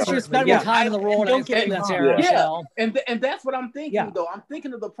 Oh, my she God. spent Yeah. more time in the role Don't get than me Sarah wrong. Michelle. And that's what I'm thinking, Yeah. though. I'm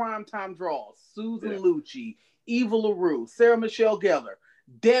thinking of the primetime draws. Susan Yeah. Lucci, Eva LaRue, Sarah Michelle Gellar,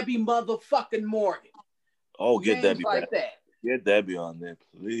 Debbie motherfucking Morgan. Oh, get Names Debbie like back. that. Get Debbie on there,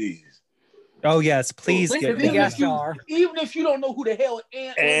 please. Oh, yes. Please Please get be a Debbie. guest star. Even if you don't know who the hell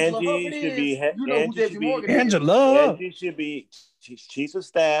Angela Angie Hubbard should be. is, you know who Angie Debbie should be. Morgan is. Angela. Angie should be chief of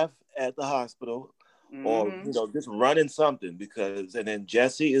staff at the hospital, or Mhm. just running something, because and then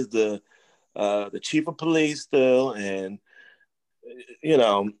Jesse is the chief of police still, and I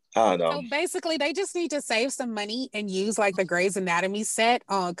don't know. So basically, they just need to save some money and use like the Grey's Anatomy set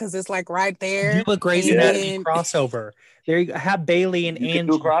because it's like right there. Do a Grey's And Anatomy then crossover. There you go. Have Bailey and You can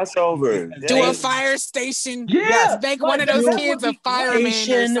Angie. do crossover. do a Dang. fire station. Yeah, Make like one of those that kids would a be fireman or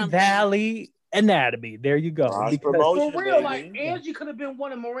Station something. Valley Anatomy. There you go. Cross Because- promotion, For real, baby. like Angie could have been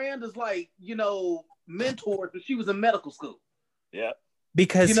one of Miranda's mentors when she was in medical school. Yeah.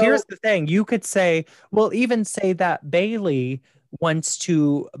 Because here's the thing, you could say, well, even say that Bailey wants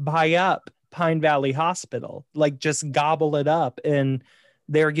to buy up Pine Valley Hospital, like just gobble it up, and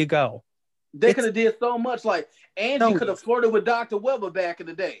there you go. They could have did so much. Like Angie could have flirted with Dr. Weber back in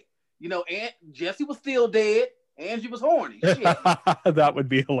the day. You know, and Jesse was still dead. Angie was horny. Shit. That would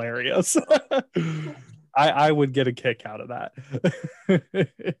be hilarious. I would get a kick out of that.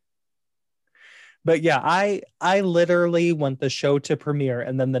 But yeah, I literally want the show to premiere,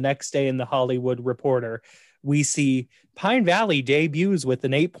 and then the next day in the Hollywood Reporter, we see Pine Valley debuts with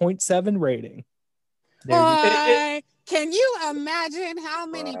an 8.7 rating. Can you imagine how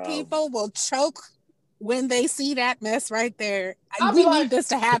many people will choke when they see that mess right there? We need this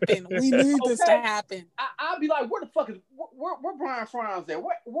to happen. We need this to happen. I'll be like, where the fuck is where Brian Franz at?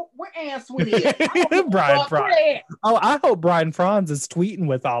 Where Ann Sweeney at? Brian Franz. Oh, I hope Brian Franz is tweeting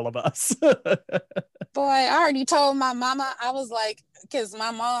with all of us. Boy, I already told my mama. I was like, because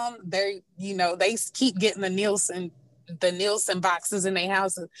my mom, they keep getting the Nielsen boxes in their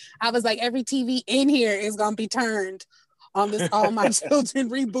houses. I was like, every TV in here is gonna be turned on this All My Children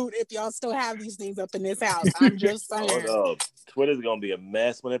reboot if y'all still have these things up in this house. I'm just saying. Oh, no. Twitter's gonna be a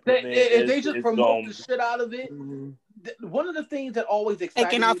mess when it premieres. If they just promote the shit out of it. One of the things that always excited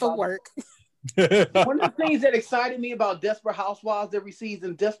taking off of work. One of the things that excited me about Desperate Housewives every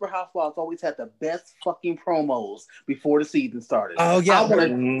season, Desperate Housewives always had the best fucking promos before the season started. Oh yeah,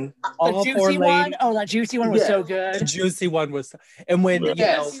 the juicy one. Oh, that juicy one was so good. The juicy one was, and when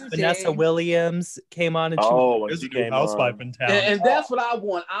Vanessa Williams came on and she came housewife in town, and that's what I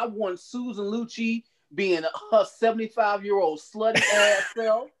want. I want Susan Lucci being her 75-year-old slutty ass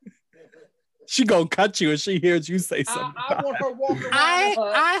self. She gonna cut you if she hears you say something. I want her walking around.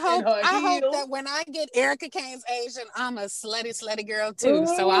 I hope that when I get Erica Kane's age, and I'm a slutty girl too,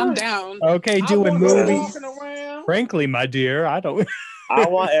 so I'm down. Okay, doing movies. Frankly, my dear, I don't. I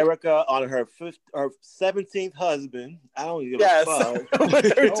want Erica on her 17th husband. I don't give a fuck. Okay.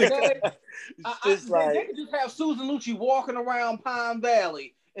 They could just have Susan Lucci walking around Pine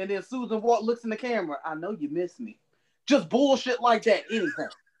Valley, and then Susan looks in the camera. I know you miss me. Just bullshit like that. Anything.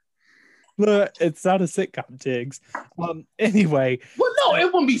 Look, it's not a sitcom, Tiggs. Anyway. Well, no, it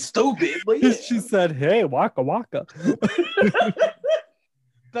wouldn't be stupid. But yeah. She said, "Hey, waka waka."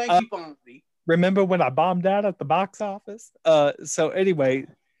 Thank you, Fonzie. Remember when I bombed out at the box office? So anyway,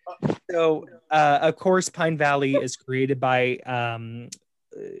 of course, Pine Valley is created by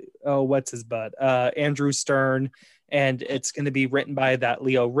what's his butt? Andrew Stern, and it's going to be written by that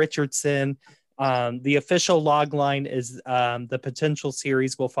Leo Richardson. The official log line is the potential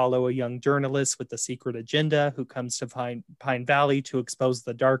series will follow a young journalist with a secret agenda who comes to Pine Valley to expose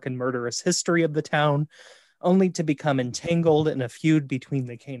the dark and murderous history of the town, only to become entangled in a feud between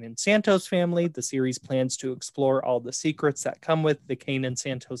the Kane and Santos family. The series plans to explore all the secrets that come with the Kane and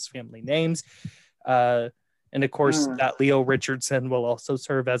Santos family names. And of course, that Leo Richardson will also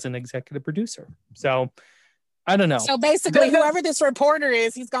serve as an executive producer. So I don't know. So basically, whoever this reporter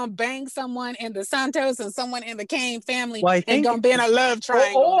is, he's gonna bang someone in the Santos and someone in the Kane family, and gonna be in a love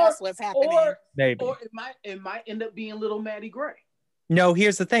triangle. That's what's happening. Maybe. Or it might end up being little Maddie Gray. No,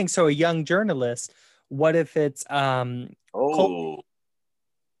 here's the thing. So a young journalist. What if it's Colby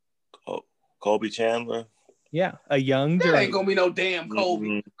Chandler? Yeah, a young. There ain't gonna be no damn Colby.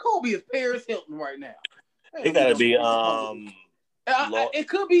 Mm-hmm. Colby is Paris Hilton right now. It gotta be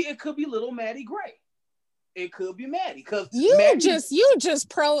it could be little Maddie Gray. It could be Maddie because you just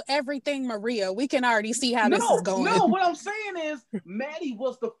pro everything Maria. We can already see how this is going. No, what I'm saying is Maddie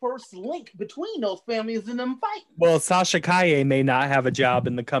was the first link between those families and them fighting. Well, Sasha Kaye may not have a job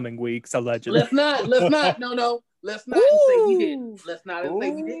in the coming weeks, allegedly. Let's not. No. Let's not say we didn't. Let's not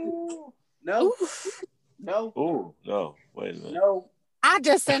say we didn't. No. Oh no! Wait a minute. No. I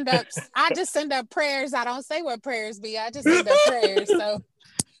just send up prayers. I don't say what prayers be. I just send up prayers. So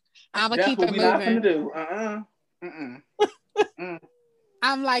I'm gonna keep it moving. That's what we're not gonna do.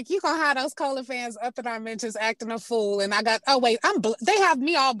 I'm like, you gonna have those Cola fans up in our mentions acting a fool, and I got. Oh wait, they have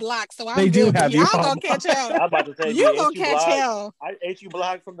me all blocked, so they do have you. Y'all gonna catch hell. I'm about to say, you gonna catch hell. Ain't you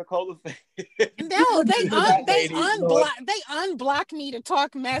blocked from the Cola fans? No, they unblock me to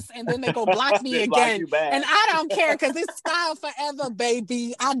talk mess, and then they go block me again, and I don't care because it's style forever,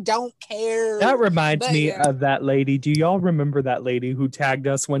 baby. I don't care. That reminds me of that lady. Do y'all remember that lady who tagged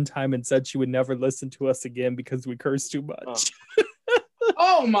us one time and said she would never listen to us again because we cursed too much?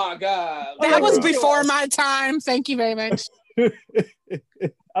 Oh my God. That was before my time. Thank you very much.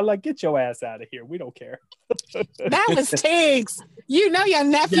 I like, get your ass out of here. We don't care. That was Tiggs. You know your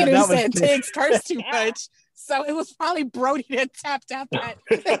nephew said Tiggs cursed too much. So it was probably Brody that tapped out that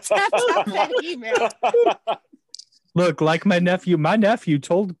email. Look, like my nephew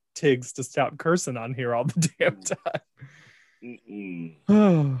told Tiggs to stop cursing on here all the damn time.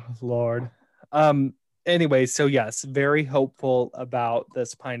 Oh, Lord. anyway, so yes, very hopeful about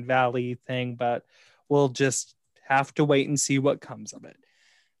this Pine Valley thing, but we'll just have to wait and see what comes of it.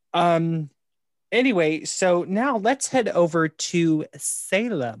 Anyway, so now let's head over to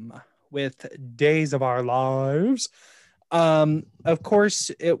Salem with Days of Our Lives. Of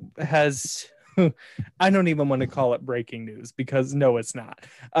course, it has. I don't even want to call it breaking news because no, it's not.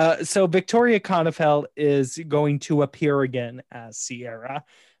 So Victoria Konefeld is going to appear again as Sierra.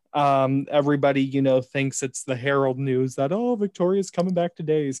 Everybody, thinks it's the Herald News that Victoria's coming back to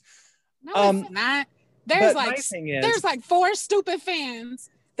Days. No, it's not. There's like 4 stupid fans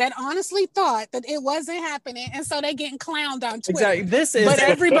that honestly thought that it wasn't happening, and so they're getting clowned on Twitter. Exactly. But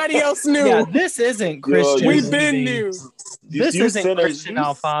everybody else knew. Yeah, this isn't Christian. We've been new. This isn't Christian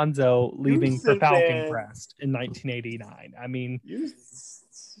Alfonso leaving for Falcon Crest in 1989. I mean,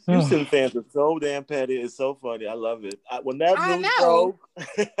 Houston fans are so damn petty. It's so funny. I love it. When that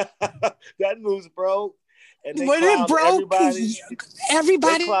news broke, and they when it broke,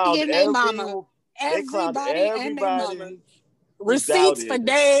 everybody and their mama. Everybody and their mama. Receipts for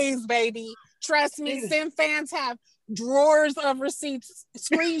days, baby. Trust me, Sim fans have drawers of receipts,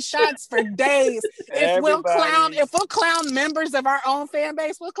 screenshots for days. If we'll clown members of our own fan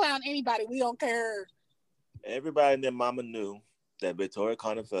base, we'll clown anybody. We don't care. Everybody and their mama knew that Victoria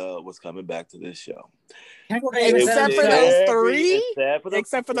Konefeld was coming back to this show. Except for those three?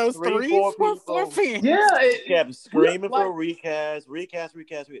 Except for those 4 fans. Yeah. It kept screaming for a recast. Recast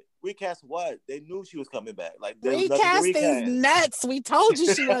what? They knew she was coming back. Like, recast is nuts. We told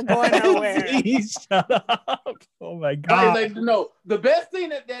you she wasn't going nowhere. Shut up. Oh my God. No, the best thing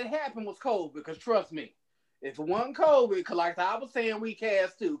that happened was COVID, because trust me, if it wasn't COVID, because like I was saying,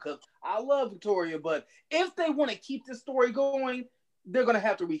 recast too, because I love Victoria, but if they want to keep this story going, they're going to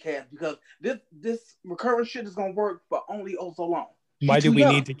have to recast, because this recurrent shit is going to work for only so long. Why do we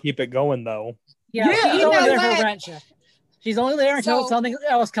need to keep it going, though? Yeah. She's only there for rent check. She's only there until something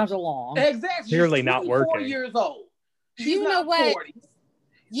else comes along. Exactly. Clearly not working. 4 years old. You know what? 40.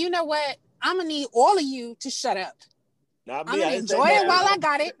 You know what? I'm going to need all of you to shut up. I'm gonna enjoy it while I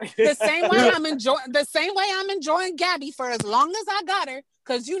got it. The same way I'm enjoying Gabby for as long as I got her.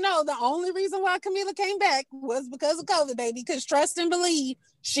 Because the only reason why Camila came back was because of COVID, baby. Because trust and believe,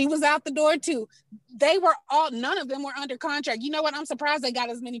 she was out the door too. None of them were under contract. You know what? I'm surprised they got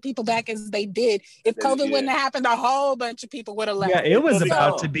as many people back as they did. If COVID wouldn't have happened, a whole bunch of people would have left. Yeah, it was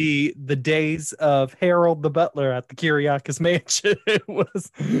about to be the days of Harold the Butler at the Kyriakis Mansion.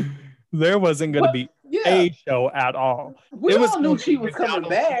 There wasn't going to be a show at all. We all knew she was coming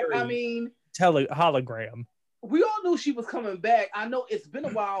back. I mean, hologram. We all knew she was coming back. I know it's been a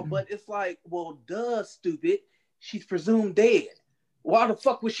while, but it's like, well, duh, stupid. She's presumed dead. Why the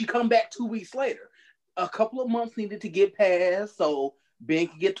fuck would she come back 2 weeks later? A couple of months needed to get past so Ben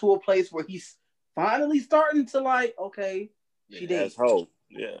could get to a place where he's finally starting to like, okay, she dead. That's hope.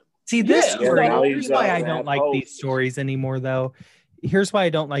 Yeah. See, this story, here's why I don't like these stories anymore, though. Here's why I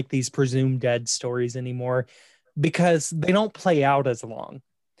don't like these presumed dead stories anymore, because they don't play out as long.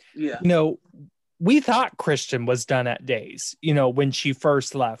 Yeah. We thought Christian was done at Days, when she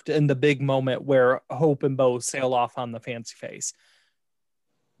first left, in the big moment where Hope and Bo sail off on the Fancy Face.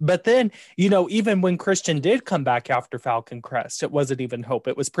 But then, even when Christian did come back after Falcon Crest, it wasn't even Hope.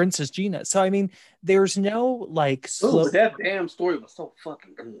 It was Princess Gina. So, I mean, there's no that damn story was so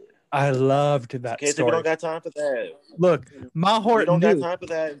fucking good. I loved that story. We don't got time for that. Look, Ma Horton. We don't got time for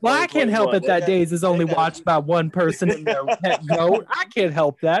that. Well, I can't help it that Days is only watched by one person in their pet goat. I can't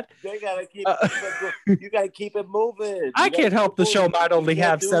help that. They gotta keep. You gotta keep it moving. I can't help the show might only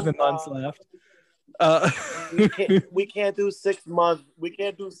have 7 months left. We can't do 6 month. We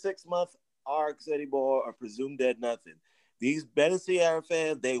can't do 6 month arcs anymore or presume dead nothing. These Ben and Sierra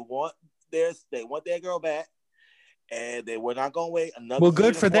fans, they want their girl back. And they were not going to wait another. Well,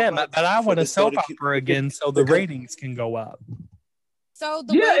 good for them, but I want a soap opera again so the ratings can go up. So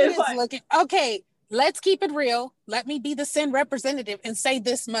the way it is looking, okay, let's keep it real. Let me be the Sin representative and say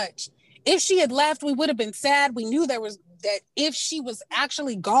this much. If she had left, we would have been sad. We knew that if she was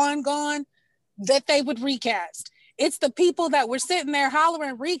actually gone, that they would recast. It's the people that were sitting there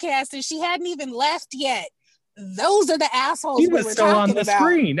hollering recast and she hadn't even left yet. Those are the assholes she was still on the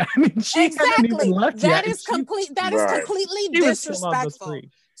screen. I mean, she hadn't even left yet. That is completely disrespectful.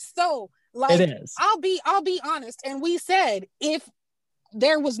 So, it is. I'll be honest. And we said if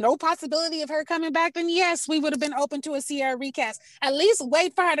there was no possibility of her coming back, then yes, we would have been open to a Sierra recast. At least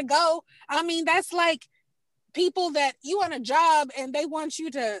wait for her to go. I mean, that's like people that you on a job and they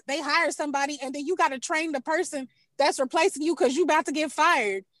hire somebody and then you got to train the person that's replacing you because you about to get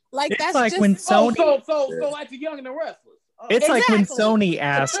fired. Like it's that's like just when Sony. So like the Young and the Restless. It's like when Sony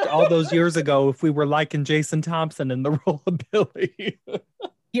asked all those years ago if we were liking Jason Thompson in the role of Billy.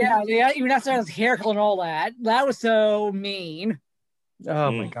 Yeah, even after his hair color and all that. That was so mean.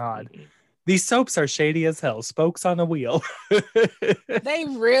 Oh my God. These soaps are shady as hell. Spokes on a wheel. They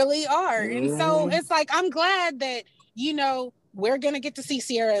really are. And so it's like, I'm glad that, we're going to get to see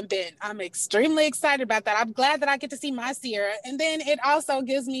Sierra and Ben. I'm extremely excited about that. I'm glad that I get to see my Sierra. And then it also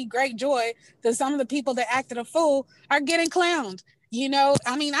gives me great joy that some of the people that acted a fool are getting clowned.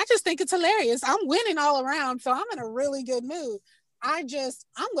 I just think it's hilarious. I'm winning all around. So I'm in a really good mood. I'm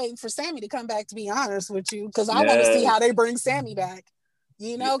waiting for Sammy to come back, to be honest with you, because I want to see how they bring Sammy back.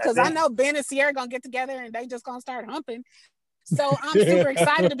 Because I know Ben and Sierra going to get together and they just going to start humping. So I'm super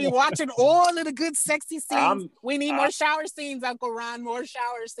excited to be watching all of the good, sexy scenes. We need more shower scenes, Uncle Ron, more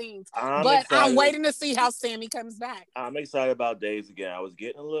shower scenes. I'm waiting to see how Sammy comes back. I'm excited about Days again. I was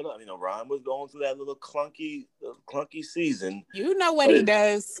getting a little, Ron was going through that little clunky season. You know what he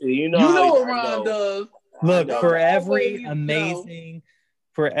does. You know what Ron does. Look, for every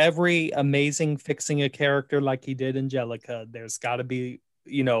amazing fixing a character like he did Angelica, there's got to be,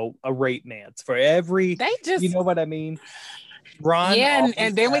 a rape man's. For every, you know what I mean? Ron,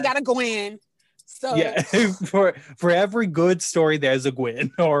 and then we got a Gwen. So yeah, for every good story, there's a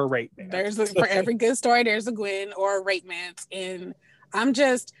Gwen or a rape man. For every good story, there's a Gwen or a rape man, and I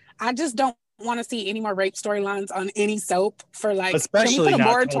just don't want to see any more rape storylines on any soap for especially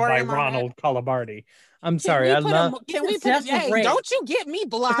not told by Ronald Colabardi. I'm sorry, I love. Can we put? Hey, don't you get me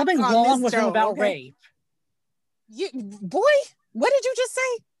blocked? There's something wrong with him about rape. Boy, what did you just say?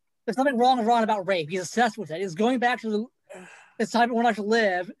 There's something wrong with Ron about rape. He's obsessed with it. He's going back to this time when I should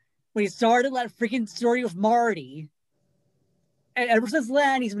live, when he started that freaking story with Marty. And ever since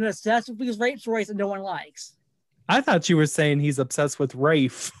then, he's been obsessed with these rape stories that no one likes. I thought you were saying he's obsessed with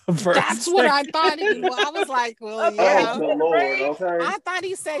Rafe. That's what I thought. I was like, well, yeah. Okay. I thought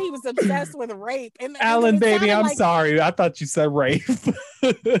he said he was obsessed with rape. And Alan, baby, I'm sorry. I thought you said Rafe.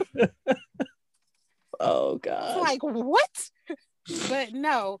 Oh, God. Like, what? But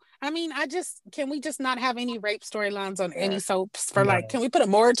no, can we just not have any rape storylines on any soaps for can we put a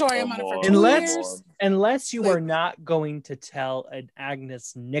moratorium on it for 2 years? Unless you are not going to tell an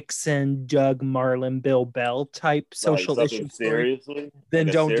Agnes Nixon, Doug Marlin, Bill Bell type social issue story, then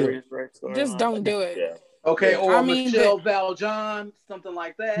don't do it. Just don't do it. Yeah. Okay, or Michelle Valjean, something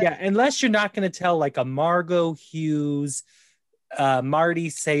like that. Yeah, unless you're not going to tell a Margot Hughes, Marty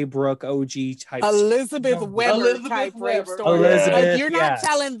Saybrook OG type, Elizabeth Weber type rape story. If you're not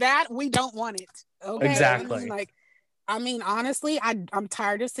telling that, we don't want it. Okay, exactly. Honestly, I'm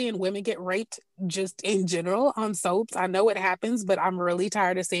tired of seeing women get raped just in general on soaps. I know it happens, but I'm really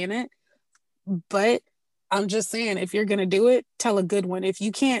tired of seeing it. But I'm just saying, if you're gonna do it, tell a good one. If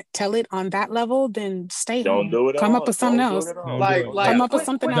you can't tell it on that level, then stay home. Don't do it. Come up with something else. Come up with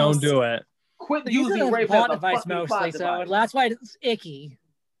something else. Don't do it. Quit using rape as a device mostly, so that's why it's icky.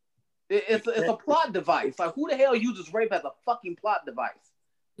 It's a plot device. Like, who the hell uses rape as a fucking plot device?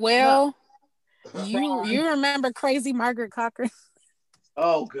 Well, you remember Crazy Margaret Cochran?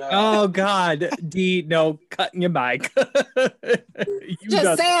 Oh God. Oh God. D, no, cutting your mic.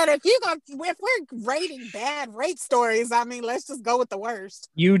 Just saying, if we're rating bad rape stories, let's just go with the worst.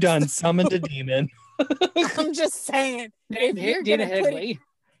 You done summoned a demon. I'm just saying, if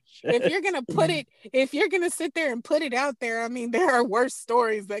you're gonna sit there and put it out there, there are worse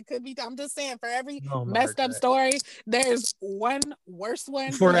stories that could be. I'm just saying, for every messed up story, there's one worse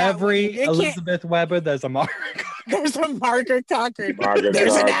one. For every Elizabeth Weber, there's a Margaret. There's a Margaret Cochran.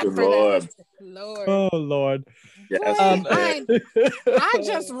 There's an app for Lord. Oh Lord. Yes. I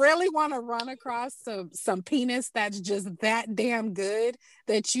just really want to run across some penis that's just that damn good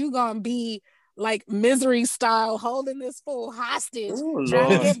that you gonna be like Misery style, holding this fool hostage,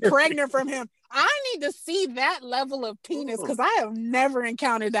 trying to get pregnant from him. I need to see that level of penis because I have never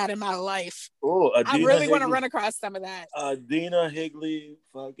encountered that in my life. I really want to run across some of that. Dina Higley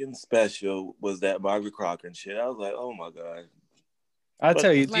fucking special was that Margaret Cochran shit. I was like, oh my God. I'll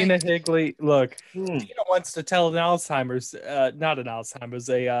tell you, Dina Higley, look, Dina wants to tell not an Alzheimer's,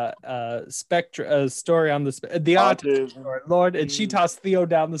 a story on the autism story, Lord, and she tossed Theo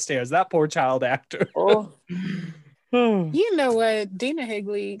down the stairs. That poor child actor. You know what, Dina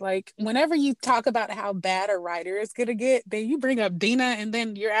Higley, whenever you talk about how bad a writer is gonna get, then you bring up Dina, and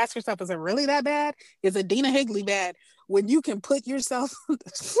then you ask yourself, is it really that bad? Is it Dina Higley bad? When you can put yourself,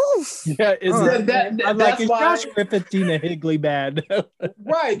 yeah, that's why Josh Griffith, Dina Higley bad,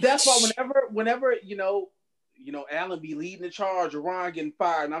 right? That's why whenever Alan be leading the charge or Ron getting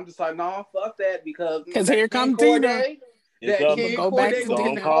fired, and I'm just like, no, fuck that, because here comes Dina. That King go back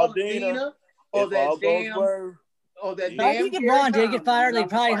to Dina. Or that damn Oh, that I damn think if Gary Ron did get Thomas. fired, they'd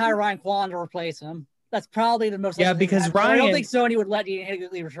probably hire Ryan Kwan to replace him. That's probably the most. Yeah, because happen. I don't Ryan- think Sony would let Dean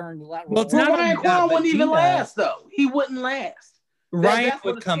Higley return to that role. Well, it's not Ryan only that, Kwan but wouldn't even Dina- last, though. He wouldn't last. Ryan That's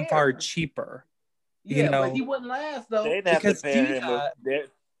what would the come scare far him. cheaper. Yeah, you know, but he wouldn't last, though. They'd have to because pair him Dina- with.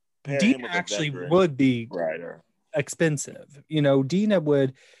 Pair Dina him with actually a veteran would be writer. expensive. You know, Dina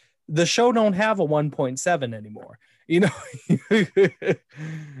would. The show don't have a 1.7 anymore. You know,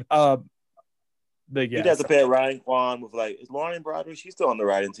 but yeah, You'd have to pair Ryan Kwan with is Lauren Broderick? She's still on the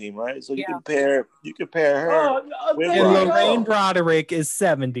writing team, right? So you can pair her with and Ryan. Lorraine Broderick is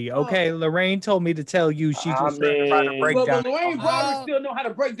 70. Okay, Lorraine told me to tell you she just trying to try to break down. But Lorraine Broderick still know how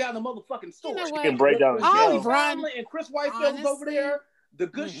to break down the motherfucking story. You know She what? can break down the show. And Chris Whitefield was over there. The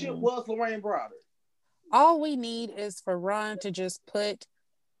good shit was Lorraine Broderick. All we need is for Ron to just put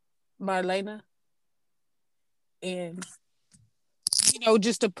Marlena in,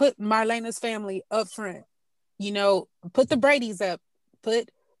 just to put Marlena's family up front. Put the Bradys up, put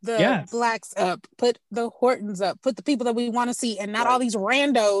the Blacks up, put the Hortons up, put the people that we want to see, and not all these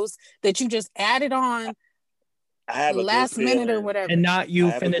randos that you just added on last minute or whatever, and not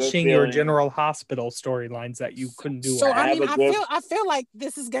you finishing your General Hospital storylines that you couldn't do. So I feel like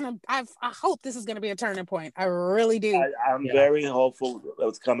this is gonna. I hope this is gonna be a turning point. I really do. I'm very hopeful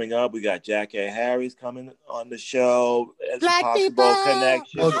that's coming up. We got Jack A. Harris coming on the show as Black a possible people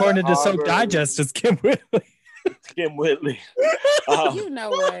connection. Well, according to Soap Digest, it's Kim Whitley. Kim Whitley. You know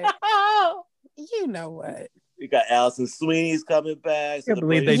what? You know what? We got Allison Sweeney's coming back. I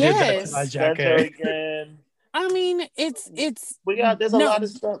believe they did that to Jack A. again. I mean, it's there's a lot of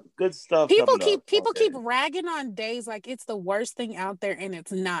stuff, good stuff. People keep ragging on Days like it's the worst thing out there, and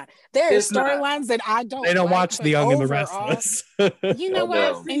it's not. There are storylines that I don't. They don't watch The Young and the Restless. You know what?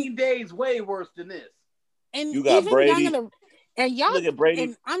 I've seen Days way worse than this. And you got even Brady. Y'all, look at Brady.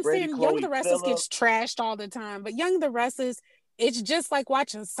 And I'm Brady, saying Chloe Young and the Restless Phillips. gets trashed all the time, but Young and the Restless, it's just like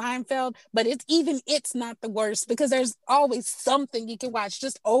watching Seinfeld, but it's not the worst because there's always something you can watch.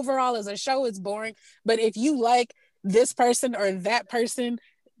 Just overall as a show, it's boring. But if you like this person or that person,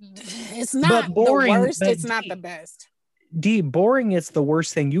 it's not boring, the worst. It's not the best. Boring is the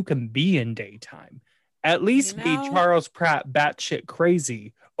worst thing you can be in daytime. At least be Charles Pratt batshit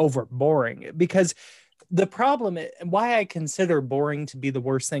crazy over boring. Because the problem, why I consider boring to be the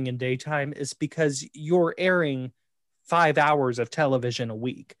worst thing in daytime is because you're airing 5 hours of television a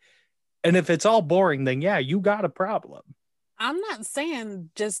week. And if it's all boring, then yeah, you got a problem. I'm not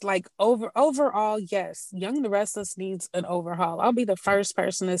saying just like overall, yes, Young and the Restless needs an overhaul. I'll be the first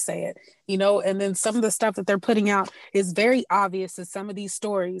person to say it, and then some of the stuff that they're putting out is very obvious that some of these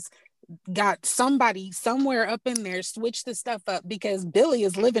stories got somebody somewhere up in there switch the stuff up because Billy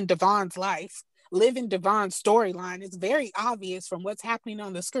is living Devon's life, living Devon's storyline. It's very obvious from what's happening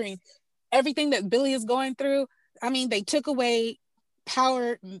on the screen. Everything that Billy is going through, I mean, they took away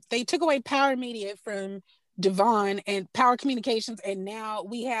power media from Devon and Power Communications, and now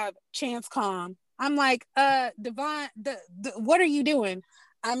we have Chance Com. I'm like, Devon, what are you doing?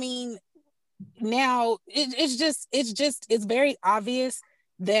 I mean, now it's very obvious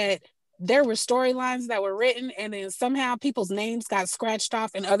that there were storylines that were written and then somehow people's names got scratched off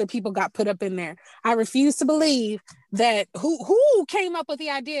and other people got put up in there. I refuse to believe that who came up with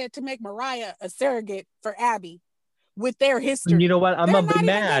the idea to make Mariah a surrogate for Abby with their history. You know what? I'm gonna be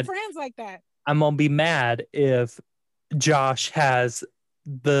mad. Friends like that. I'm gonna be mad if Josh has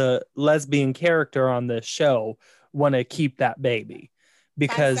the lesbian character on this show want to keep that baby.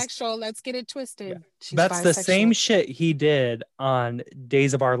 Because bisexual, let's get it twisted. Yeah. That's bisexual. The same shit he did on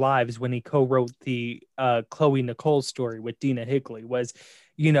Days of Our Lives when he co-wrote the Chloe Nicole story with Dina Higley. Was,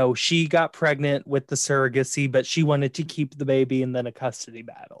 she got pregnant with the surrogacy, but she wanted to keep the baby and then a custody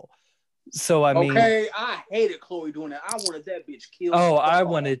battle. So I mean, I hated Chloe doing that. I wanted that bitch killed. Oh, I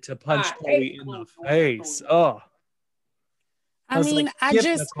wanted to punch Chloe in the face. Oh. I mean, like,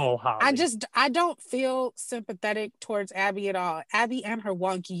 I don't feel sympathetic towards Abby at all. Abby and her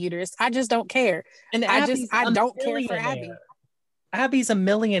wonky uterus. I just don't care. And I don't care for Abby. Abby's a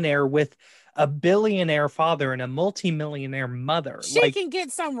millionaire with a billionaire father and a multi-millionaire mother. She can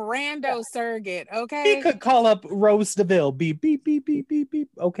get some rando surrogate, okay? He could call up Rose DeVille. Beep, beep, beep, beep, beep, beep.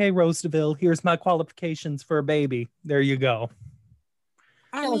 Okay, Rose DeVille, here's my qualifications for a baby. There you go.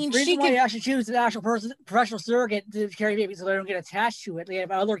 I mean, she can actually choose an actual professional surrogate to carry babies so they don't get attached to it. They have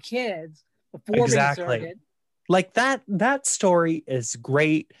other kids before being surrogate. Like that story is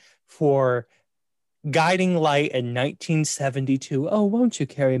great for Guiding Light in 1972. Oh, won't you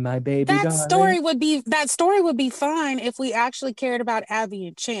carry my baby, That darling? story would be fine if we actually cared about Abby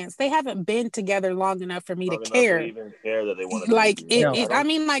and Chance. They haven't been together long enough for me to care. Even care that they want to like be. I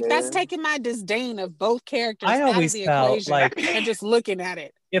mean, like, that's taking my disdain of both characters I out always of the felt equation like and just looking at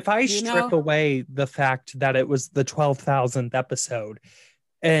it. If I strip away the fact that it was the 12,000th episode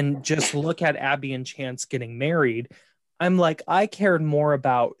and just look at Abby and Chance getting married, I'm like, I cared more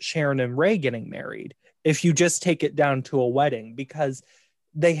about Sharon and Ray getting married if you just take it down to a wedding, because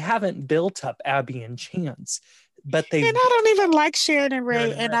they haven't built up Abby and Chance. But and I don't even like Sharon and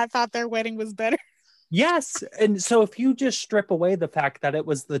Ray, and I thought their wedding was better. Yes. And so if you just strip away the fact that it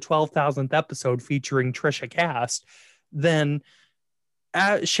was the 12,000th episode featuring Trisha Cast, then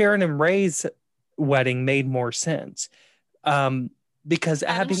Sharon and Ray's wedding made more sense. Because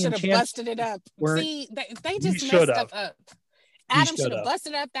Adam Abby and Chance busted it up. See, they just messed stuff up. Adam should have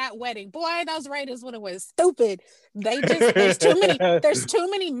busted up that wedding. Boy, those Raiders would have been stupid. There's too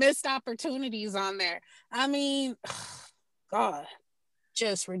many missed opportunities on there. I mean, God,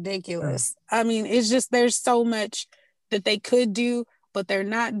 just ridiculous. I mean, it's just, there's so much that they could do, but they're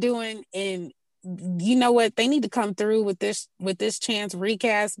not doing. And you know what? They need to come through with this Chance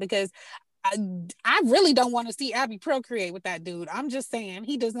recast, because I really don't want to see Abby procreate with that dude. I'm just saying,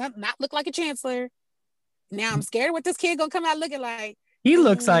 he does not look like a Chancellor. Now I'm scared what this kid gonna come out looking like. He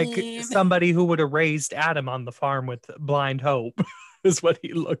looks like somebody who would have raised Adam on the farm with blind hope, is what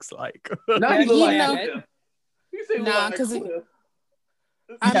he looks like. Not he look like because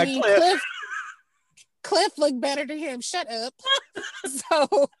I mean, Cliff looked better than him. Shut up.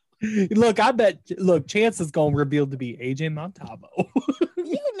 So look, Chance is gonna reveal to be AJ Montalvo.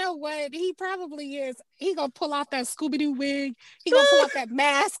 You know what? He probably is. He gonna pull off that Scooby-Doo wig. He gonna pull off that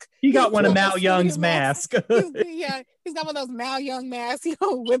mask. He got one of Mal Young's masks. He's got one of those Mal Young masks. He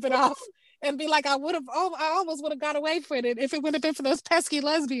gonna whip it off and be like, I almost would have got away with it if it would have been for those pesky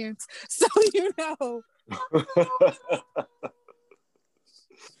lesbians. So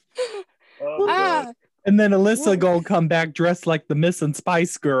and then Alyssa gonna come back dressed like the Missing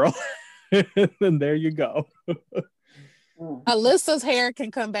Spice Girl. And there you go. Alyssa's hair can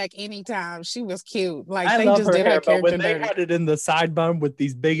come back anytime. She was cute. Like, I love her hair, but when they had it in the side bun with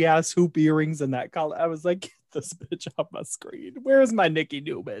these big ass hoop earrings and that color, I was like, get this bitch off my screen. Where's my Nikki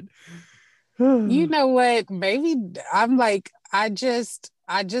Newman? You know what? Maybe I'm like, I just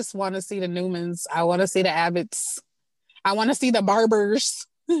want to see the Newmans. I want to see the Abbotts. I want to see the Barbers.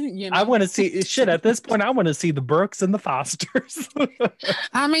 I want to see at this point. I want to see the Brooks and the Fosters.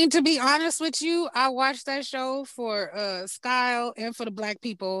 I mean, to be honest with you, I watched that show for Skyle and for the Black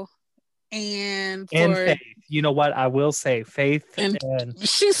people and Faith. You know what I will say, Faith, and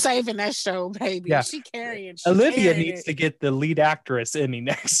she's saving that show, baby. Yeah. She carrying. Olivia needs to get the lead actress Emmy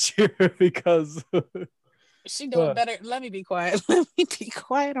next year because she doing better. Let me be quiet. I'm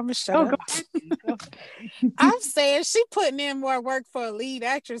gonna shut up. I'm saying she putting in more work for a lead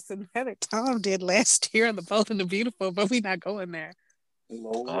actress than Heather Tom did last year on The Bold and the Beautiful, but we're not going there.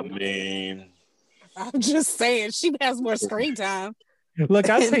 I mean, I'm just saying she has more screen time. Look,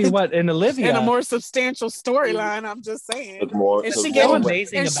 I'll tell you what, in Olivia, and a more substantial storyline. I'm just saying. She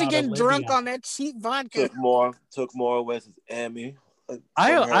getting drunk on that cheap vodka. Took more away from Emmy.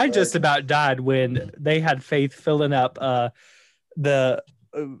 I just about died when they had Faith filling up the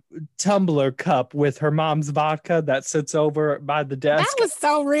tumbler cup with her mom's vodka that sits over by the desk. That was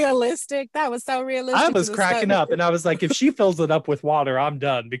so realistic. I was cracking up, and I was like, if she fills it up with water, I'm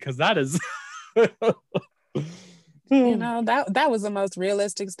done, because that is. That was the most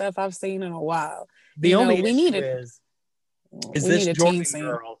realistic stuff I've seen in a while. The only issue is this Jordan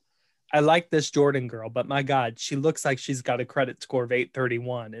girl. I like this Jordan girl, but my God, she looks like she's got a credit score of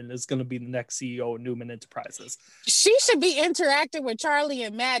 831 and is going to be the next CEO of Newman Enterprises. She should be interacting with Charlie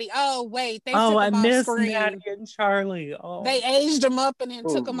and Maddie. Oh, wait. I miss Maddie and Charlie. Oh. They aged them up and then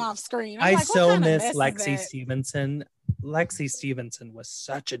took them off screen. I so miss Lexi Stevenson. Lexi Stevenson was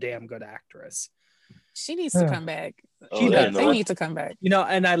such a damn good actress. She needs to come back. They need to come back.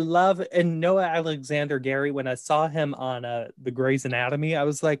 And I love Noah Alexander Gary. When I saw him on the Grey's Anatomy, I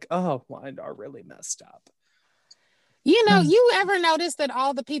was like, oh, Windar really messed up. You ever notice that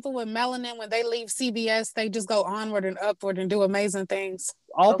all the people with melanin, when they leave CBS, they just go onward and upward and do amazing things?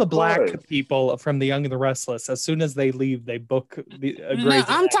 All the Black people from The Young and the Restless, as soon as they leave, they book the Grey's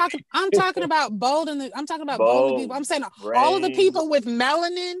Anatomy. I'm talking about bold and I'm talking about bold people. I'm saying all of the people with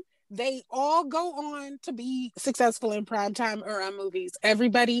melanin, They all go on to be successful in primetime or on movies.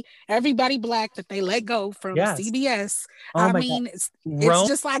 Everybody black that they let go from CBS. Oh I my mean, God. it's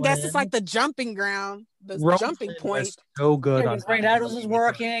just, I guess it's like the jumping ground, the jumping point. So good on Rain Adams is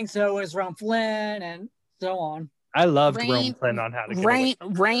working, so is Ron Flynn, and so on. I loved Rome Flynn on How to Get Away.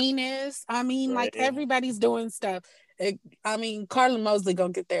 Rain is, I mean, like everybody's doing stuff. I mean, Carla Mosley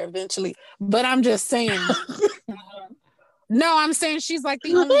gonna get there eventually, but I'm just saying. No, I'm saying she's like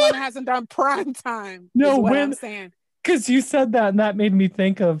the only one that hasn't done prime time. No, is what I'm saying. Because you said that, and that made me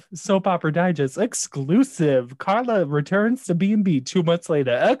think of Soap Opera Digest exclusive. Carla returns to B&B 2 months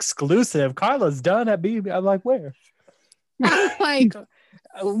later. Exclusive. Carla's done at B&B. I'm like, where? I'm like,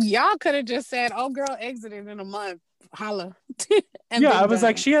 y'all could have just said, "Oh, girl, exited in a month." Holla. Yeah, I was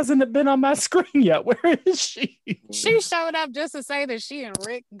like, she hasn't been on my screen yet. Where is she? She showed up just to say that she and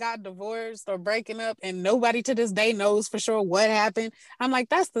Rick got divorced or breaking up, and nobody to this day knows for sure what happened. I'm like,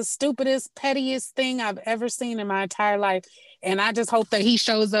 that's the stupidest, pettiest thing I've ever seen in my entire life. And I just hope that he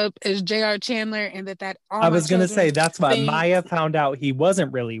shows up as J.R. Chandler and that I was going to say, that's why Maya found out he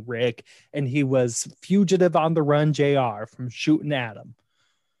wasn't really Rick, and he was fugitive on the run JR from shooting Adam.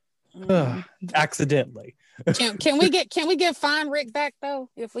 Accidentally. Can we get Fine Rick back though?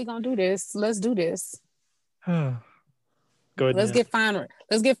 If we gonna do this, let's do this. Let's get Fine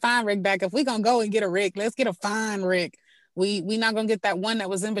Rick back. If we gonna go and get a Rick, let's get a Fine Rick. We not gonna get that one that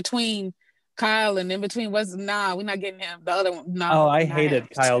was in between Kyle and in between we're not getting him. The other one, no. Oh, I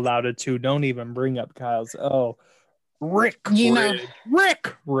hated Kyle Lauda too. Don't even bring up Kyle's. Oh, Rick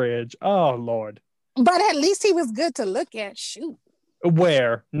Ridge. Oh Lord. But at least he was good to look at. Shoot.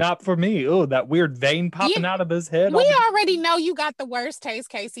 Where? Not for me. Oh, that weird vein popping out of his head. We already know you got the worst taste,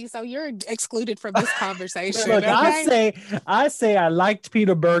 Casey, so you're excluded from this conversation. Look, okay? I say I liked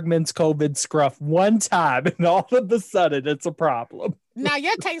Peter Bergman's COVID scruff one time, and all of a sudden it's a problem. Now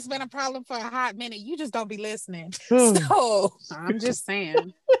your taste's been a problem for a hot minute. You just don't be listening. So I'm just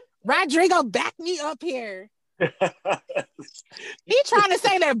saying. Rodrigo, back me up here. He trying to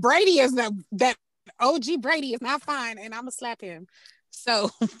say that Brady is that OG Brady is not fine, and I'm gonna slap him. So.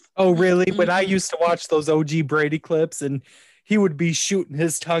 Oh, really? When I used to watch those OG Brady clips, and he would be shooting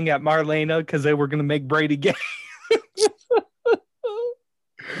his tongue at Marlena because they were gonna make Brady gay.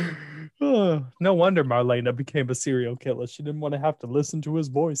 Oh, no wonder Marlena became a serial killer. She didn't want to have to listen to his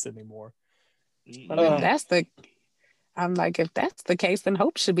voice anymore. I'm like, if that's the case, then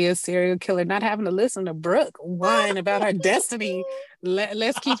Hope should be a serial killer, not having to listen to Brooke whine about her destiny.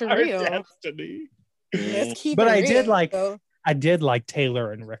 Let's keep it real. Destiny. Let's keep but it I real. I did like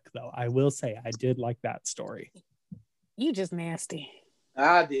Taylor and Rick, though. I will say I did like that story. You just nasty.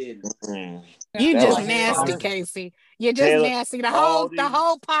 I did. You just nasty, Casey. You're just Taylor, nasty. The whole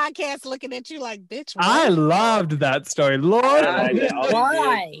podcast looking at you like, bitch. What? I loved that story. Lord,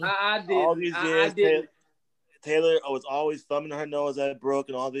 why? I did. All these years, Taylor was always thumbing her nose at Brooke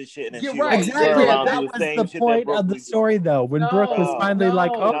and all this shit. And then exactly. That was the point of the story, though. When Brooke was finally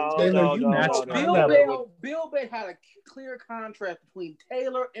Taylor, you matched Bill Bett had a clear contrast between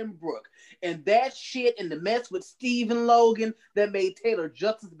Taylor and Brooke. And that shit and the mess with Steve and Logan that made Taylor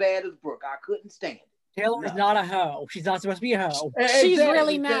just as bad as Brooke. I couldn't stand it. Taylor is not a hoe. She's not supposed to be a hoe. She's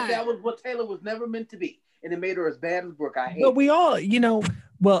really not. That was what Taylor was never meant to be. And it made her as bad as Brooke. I hate it. But we all,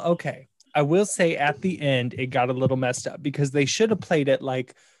 well, okay. I will say at the end, it got a little messed up because they should have played it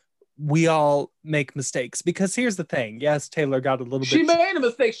like we all make mistakes. Because here's the thing. Yes, Taylor got a little bit. She made a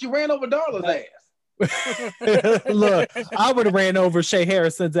mistake. She ran over Darla's ass. Look, I would have ran over Shay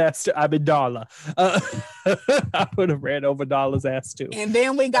Harrison's ass too. I mean, Darla. I would have ran over Darla's ass too. And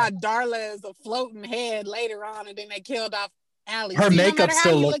then we got Darla as a floating head later on, and then they killed off Allie. Her makeup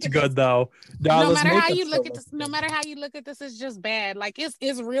still looked good though. No matter how you look at this, it's just bad. Like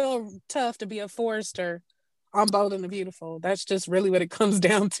it's real tough to be a Forrester on Bold and the Beautiful. That's just really what it comes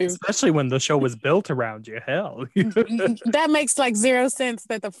down to. Especially when the show was built around you. Hell. That makes like zero sense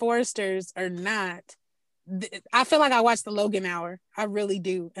that the Forresters are not. I feel like I watched the Logan Hour. I really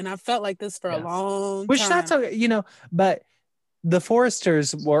do. And I felt like this for a long time. Which that's okay, but the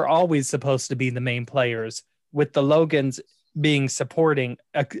Forresters were always supposed to be the main players, with the Logans being supporting,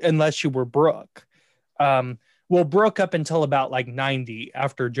 unless you were Brooke. Well, Brooke up until about like 90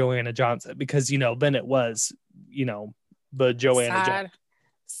 after Joanna Johnson, because then it was the Joanna Johnson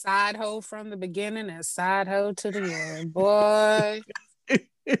side hoe from the beginning and side hoe to the end. Boy, I've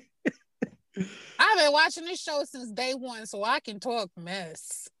been watching this show since day one, so I can talk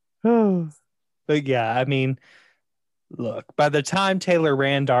mess. But yeah, I mean, look, by the time Taylor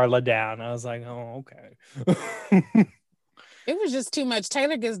ran Darla down, I was like, oh, okay. It was just too much.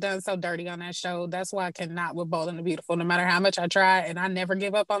 Taylor gets done so dirty on that show. That's why I cannot with Bold and the Beautiful. No matter how much I try, and I never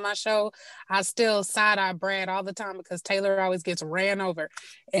give up on my show, I still side-eye Brad all the time because Taylor always gets ran over.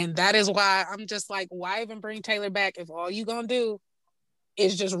 And that is why I'm just like, why even bring Taylor back if all you gonna do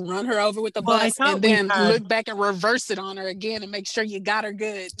is just run her over with the bus and then look back and reverse it on her again and make sure you got her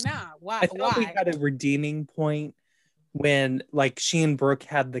good? Nah, why? I thought we had a redeeming point when like she and Brooke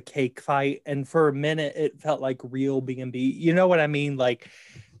had the cake fight, and for a minute it felt like real B&B. You know what I mean? Like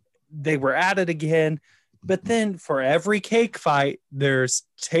they were at it again, but then for every cake fight, there's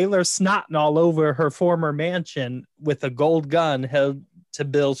Taylor snotting all over her former mansion with a gold gun held to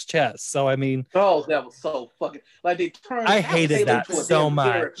Bill's chest. So I mean, oh, that was so fucking like they turned. I hated that so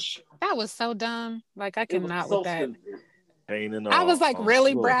much. That was so dumb. Like I cannot with that. I was like,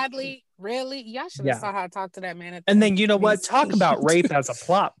 really, Bradley? Really? Y'all should have saw how I talked to that man. And then you know what? Talk about rape as a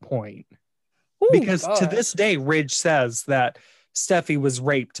plot point. Because to this day, Ridge says that Steffi was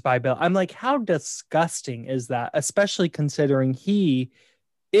raped by Bill. I'm like, how disgusting is that? Especially considering he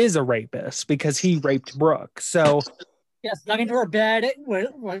is a rapist because he raped Brooke. So snuck into her bed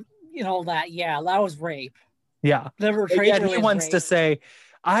with you know that was rape. Yeah. Yet he wants to say,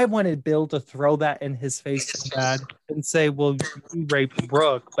 I wanted Bill to throw that in his face so bad and say, well, you raped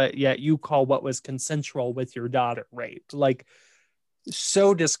Brooke, but yet you call what was consensual with your daughter raped. Like,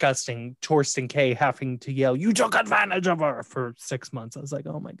 so disgusting. Torsten K having to yell, you took advantage of her for 6 months. I was like,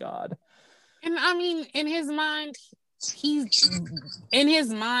 oh my God. And I mean, in his mind,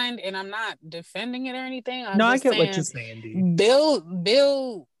 and I'm not defending it or anything. I get what you're saying, Dee.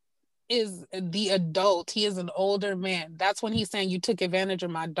 Bill is the adult. He is an older man. That's when he's saying you took advantage of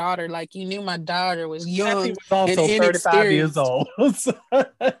my daughter. Like you knew my daughter was young. He was also 35 years old.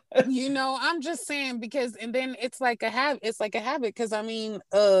 You know, I'm just saying because, and then it's like a habit. It's like a habit because I mean,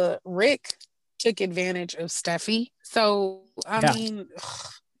 Rick took advantage of Steffi. So I mean,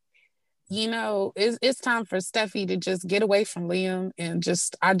 you know, it's time for Steffi to just get away from Liam and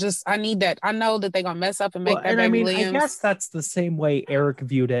I need that. I know that they're gonna mess up and make that baby Liam. I guess that's the same way Eric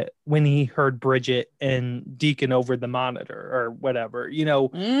viewed it when he heard Bridget and Deacon over the monitor or whatever, you know,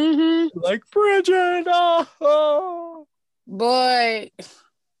 like Bridget. Oh. Boy,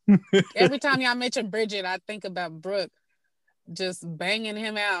 every time y'all mention Bridget, I think about Brooke just banging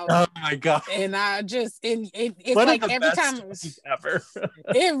him out. Oh my God. And I just it's like every time ever.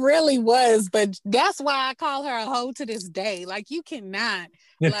 It really was, but that's why I call her a hoe to this day. Like you cannot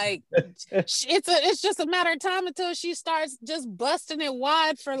like it's just a matter of time until she starts just busting it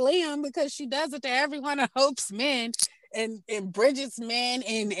wide for Liam because she does it to every one of Hope's men and Bridget's men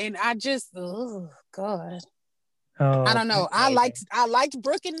and I just God. Oh, I don't know. I liked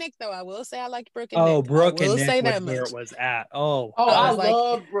Brooke and Nick though. I will say I liked Brooke and Nick. Oh, Brooke and Nick was where it was at. I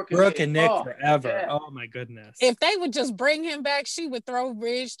love Brooke and Nick forever. Yeah. Oh my goodness. If they would just bring him back, she would throw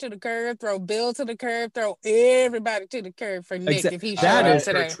Ridge to the curb, throw Bill to the curb, throw everybody to the curb for Nick if he that is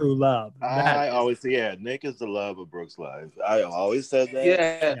today. Her true love. I always say, Nick is the love of Brooke's life. I always said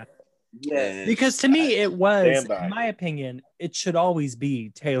that. Yeah. Because to me, it was, in my opinion, it should always be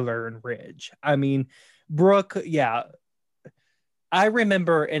Taylor and Ridge. I mean, Brooke, I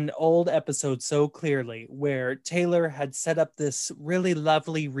remember an old episode so clearly where Taylor had set up this really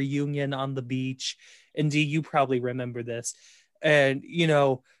lovely reunion on the beach. And Dee, you probably remember this. And, you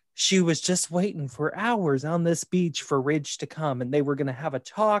know, she was just waiting for hours on this beach for Ridge to come. And they were going to have a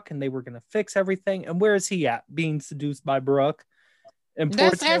talk and they were going to fix everything. And where is he at? Being seduced by Brooke. And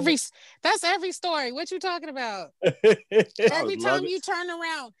that's every story. What you talking about? Every time you turn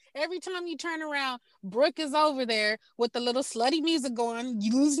around, Brooke is over there with the little slutty music going,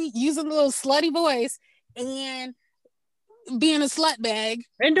 using the little slutty voice and being a slut bag.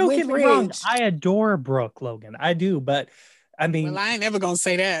 And don't get me wrong, I adore Brooke Logan. I do, but I mean, well, I ain't never gonna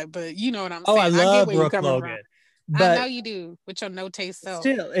say that, but you know what I'm saying. I love Brooke Logan. But I know you do with your no taste self.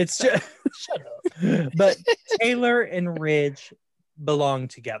 Still, it's just shut up. But Taylor and Ridge belong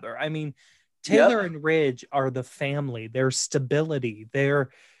together. I mean, Taylor and Ridge are the family. They're stability.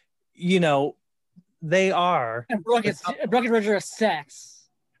 They're, you know, they are. And Brooke and Ridge are sex.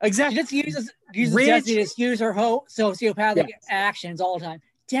 Exactly. She just uses Destiny to use her whole sociopathic actions all the time.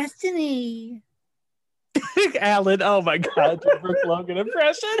 Destiny. Alan, oh my God, the Brooke Logan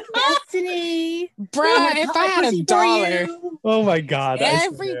impression. Destiny. Bruh, if I had $1. Oh my God.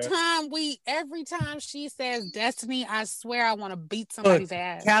 Every time she says Destiny, I swear I want to beat somebody's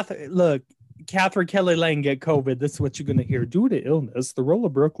ass. Catherine Kelly Lang get COVID. This is what you're going to hear. Due to illness, the role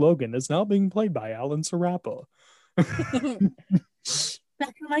of Brooke Logan is now being played by Alan Serappa. Back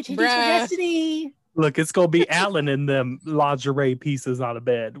to my titties for Destiny. Look, it's going to be Alan in them lingerie pieces on a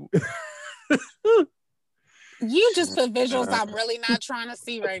bed. You just put visuals I'm really not trying to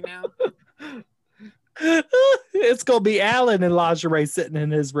see right now. It's gonna be Alan in lingerie sitting in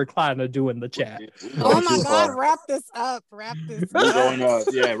his recliner doing the chat. Oh my God, wrap this up. Wrap this We're up. going up.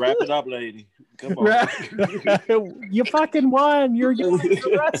 Yeah, wrap it up, lady. Come on. You fucking won. You're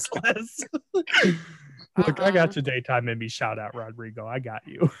restless. Look, I got your daytime in me. Shout out, Rodrigo. I got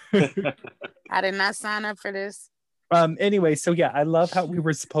you. I did not sign up for this. Anyway, so yeah, I love how we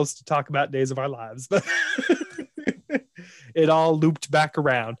were supposed to talk about Days of Our Lives, but it all looped back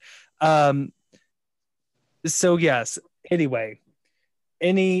around. So yes, anyway,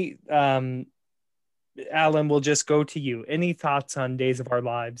 Alan, we'll just go to you. Any thoughts on Days of Our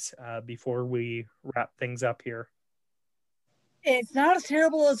Lives before we wrap things up here? It's not as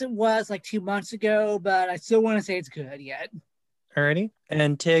terrible as it was like 2 months ago, but I still want to say it's good yet. Alrighty.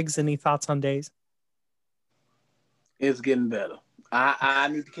 And Tiggs, any thoughts on Days? It's getting better. I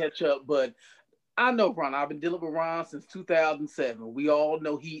need to catch up, but I know Ron. I've been dealing with Ron since 2007. We all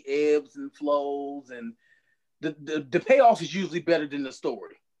know he ebbs and flows, and the payoff is usually better than the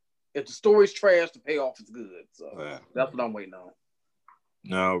story. If the story's trash, the payoff is good. So that's what I'm waiting on.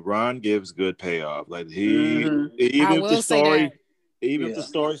 No, Ron gives good payoff. Like even if the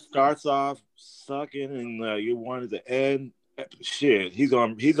story starts off sucking and you wanted to end, shit, he's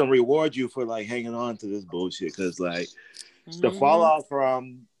gonna reward you for like hanging on to this bullshit because like the fallout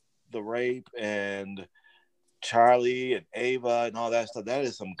from the rape and Charlie and Ava and all that stuff, that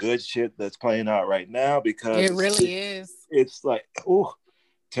is some good shit that's playing out right now because it really is. It's like, oh,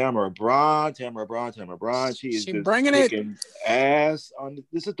 Tamara Braun. She is just bringing kicking ass on.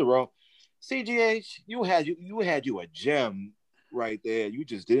 This is the role. CGH, you had a gem right there. You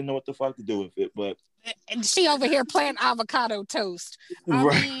just didn't know what the fuck to do with it. But and she over here playing avocado toast.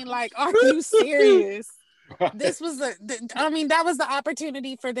 I mean, like, are you serious? Right. This was that was the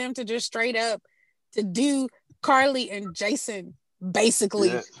opportunity for them to just straight up to do Carly and Jason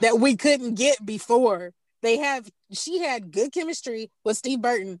basically that we couldn't get before. She had good chemistry with Steve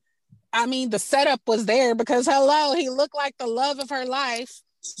Burton. I mean, the setup was there because he looked like the love of her life.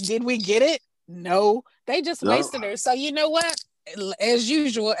 Did we get it? No. They just wasted her. So you know what? As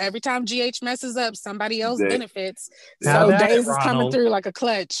usual, every time GH messes up, somebody else benefits. So Days is coming through like a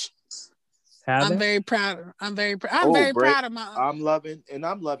clutch. I'm very proud. I'm very proud of my. I'm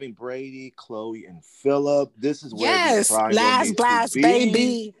loving Brady, Chloe, and Philip. This is where last blast,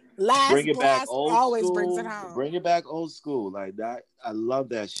 baby. Bring it back old always school. Brings it home. Bring it back old school like that. I love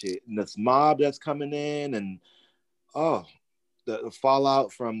that shit. And this mob that's coming in, and the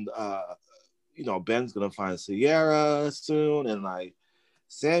fallout from Ben's gonna find Sierra soon, and like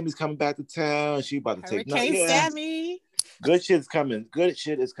Sammy's coming back to town. She about to take Sammy. Good shit's coming. Good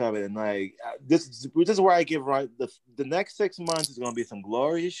shit is coming. And like this is where I give right. The next 6 months is gonna be some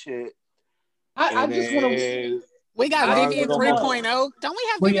glorious shit. I just want to. We got Vivian 3.0. Don't we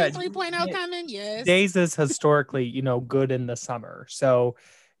have Vivian 3.0 coming? Yes. Days is historically, good in the summer. So,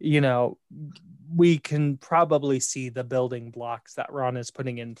 we can probably see the building blocks that Ron is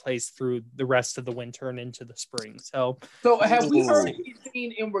putting in place through the rest of the winter and into the spring. So have we heard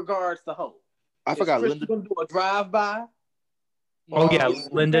anything in regards to Hope? I forgot Linda going to do a drive-by. Oh yeah,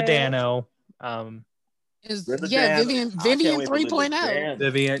 Linda Dano. Vivian 3.0.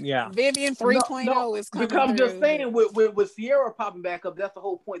 Vivian 3.0 is coming. Because I'm just saying, with Sierra popping back up, that's the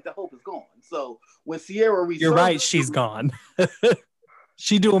whole point that Hope is gone. So when Sierra you're right, she's gone.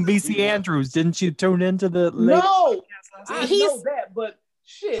 She doing BC Andrews. Didn't she tune into the No, I know that, but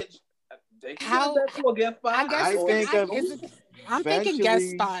shit. They can that to a guest spot. I'm thinking guest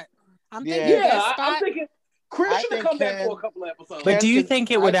spot. I'm thinking Christian to come back for a couple episodes. But do you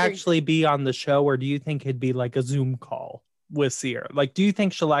think it would actually be on the show, or do you think it'd be like a Zoom call with Sierra? Like, do you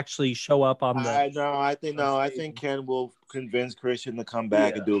think she'll actually show up on the? I think Ken will convince Christian to come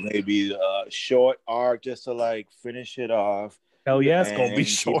back and do maybe a short arc just to like finish it off. Hell yeah, it's gonna be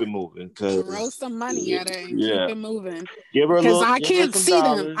short. Keep it moving. Throw some money at it and keep it moving. Give her a little. Because I can't see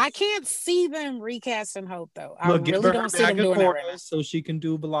them. I can't see them recasting Hope though. I really don't see them doing that right now. So she can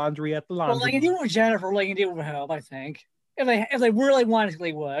do the laundry at the laundry. Well, they can do it with Jennifer. They can do it with Hope. I think if they really wanted to,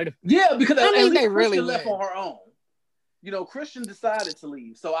 they would. Yeah, because they really left on her own. Christian decided to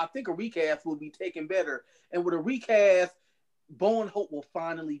leave, so I think a recast would be taken better. And with a recast, Bo and Hope will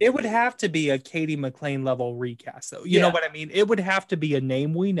finally. It would have to be a Katie McLean level recast, though. You know what I mean? It would have to be a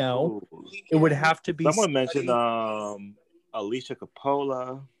name we know. Ooh. It would have to be. Someone mentioned Alicia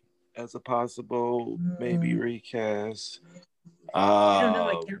Coppola as a possible maybe recast. I don't know.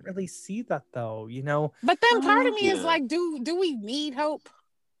 I can't really see that though. But then part of me is like, do we need Hope?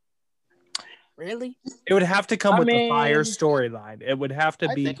 Really? It would have to come with the fire mean, storyline. It would have to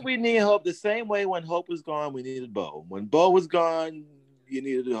I be. think we need Hope the same way when Hope was gone, we needed Bo. When Bo was gone, you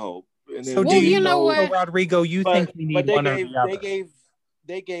needed Hope. And then So do you know what? Rodrigo, you think we need one or the other?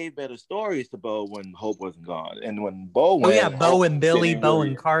 They gave better stories to Bo when Hope wasn't gone. And when Bo went, Oh yeah, Bo and Billy, Bo really,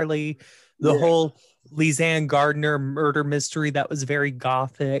 and Carly, the whole Lisanne Gardner murder mystery that was very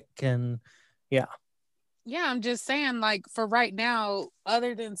gothic, and yeah. Yeah, I'm just saying, like, for right now,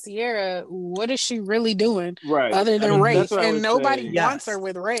 other than Sierra, what is she really doing? Right. Other than Rafe, and nobody wants her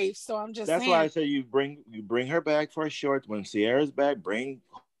with Rafe. So I'm just that's saying. why I say you bring her back for a short. When Sierra's back, bring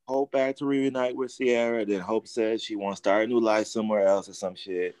Hope back to reunite with Sierra. Then Hope says she wants to start a new life somewhere else or some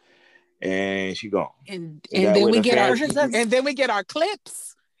shit, and she gone. And then we get our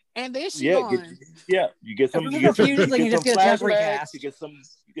clips, and then she gone. You get some. You just get a temporary cast. You get some.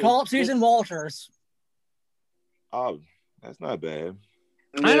 Call up Susan Walters. Oh, that's not bad.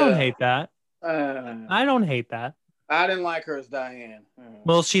 Yeah. I don't hate that. I don't hate that. I didn't like her as Diane.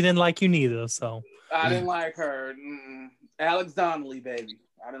 Well, she didn't like you neither, so. I didn't like her. Alex Donnelly, baby.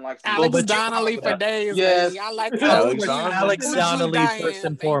 I didn't like Alex Donnelly for days. Yes. Baby. I like Alex Donnelly first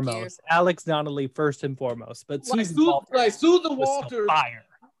and foremost. Alex Donnelly first and foremost. But Susan Walters. Fire.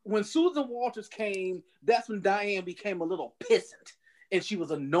 When Susan Walters came, that's when Diane became a little pissant, and she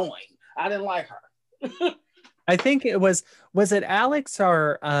was annoying. I didn't like her. I think it was it Alex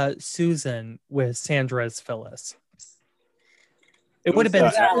or Susan with Sandra as Phyllis? It would have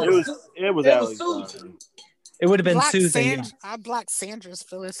been Alex. It was Alex. Susan. It would have been Susan. I blocked Sandra's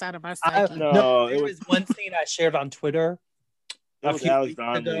Phyllis out of my psyche. No, it was one scene I shared on Twitter. It was Alex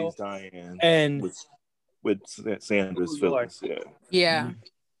Donnelly's Diane, and with Sandra's Phyllis. Yeah.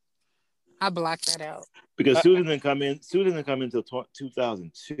 I blocked that out because Susan didn't come in. Susan didn't come until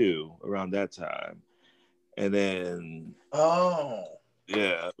 2002, around that time. And then,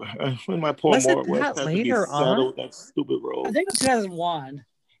 when my poor Moore was that later on? That stupid role. I think it was 2001.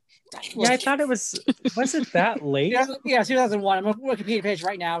 Yeah, I thought it was. Was it that late? Yeah, 2001. I'm on Wikipedia page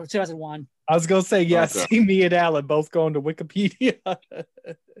right now. 2001. I was gonna say, see me and Alan both going to Wikipedia.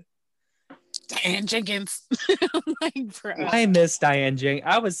 Diane Jenkins. I miss Diane Jenkins.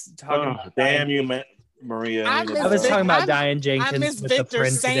 I was talking. Damn you, Maria. I was talking about Diane Jenkins. I miss with Victor the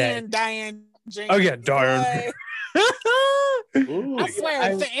friend saying today. Diane Jenkins. Oh yeah, Diane. I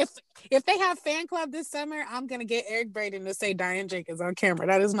swear, if they have fan club this summer, I'm gonna get Eric Braden to say Diane Jenkins on camera.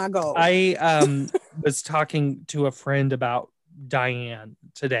 That is my goal. I was talking to a friend about Diane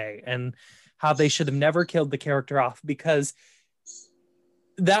today and how they should have never killed the character off, because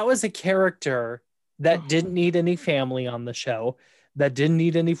that was a character that didn't need any family on the show, that didn't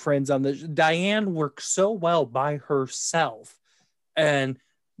need any friends on the Diane worked so well by herself, and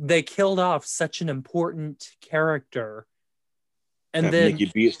they killed off such an important character. And then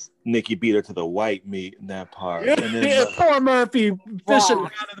Nikki beat her to the white meat in that part. And then, poor Murphy fishing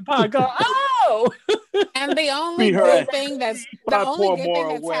around in the pond going, oh! And the only good thing that's happened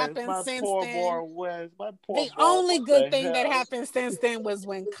since then. The only good thing that happened since then was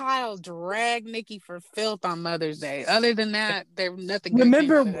when Kyle dragged Nikki for filth on Mother's Day. Other than that, there was nothing.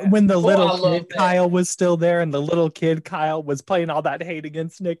 Remember when the little kid Kyle was still there, and the little kid Kyle was playing all that hate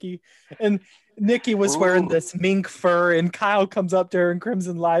against Nikki, and Nikki was wearing this mink fur, and Kyle comes up to her in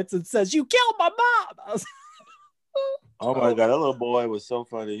Crimson Lights and says, "You killed my mom." I was oh my god, that little boy was so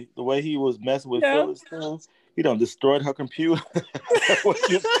funny. The way he was messing with Phyllis, he done destroyed her computer.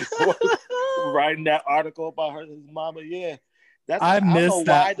 Writing that article about her, his mama. Yeah, I miss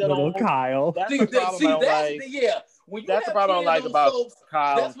that little Kyle. That's the problem That's the problem I don't like about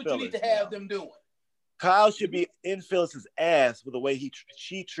Kyle. That's what Phyllis, you need to have them doing. Kyle should be in Phyllis's ass with the way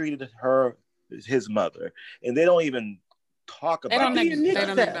she treated his mother, and they don't even talk about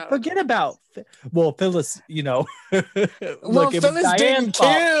it. Forget about Phyllis, look, Phyllis didn't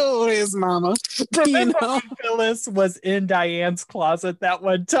kill his mama. Remember Phyllis was in Diane's closet that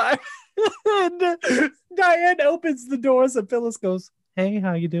one time, and Diane opens the doors and Phyllis goes, "Hey,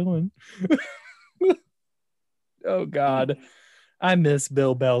 how you doing?" Oh God, I miss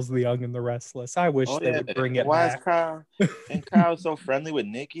Bill Bell's The Young and the Restless. I wish they would bring it back. Why is Kyle's so friendly with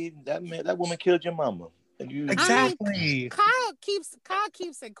Nikki? That woman killed your mama. Exactly. I mean, Kyle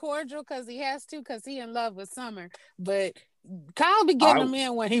keeps it cordial because he has to, because he in love with Summer. But Kyle be getting him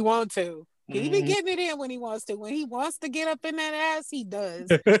in when he wants to. He be getting it in when he wants to. When he wants to get up in that ass, he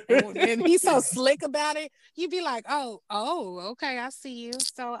does. and he's so slick about it. You be like, oh, okay, I see you.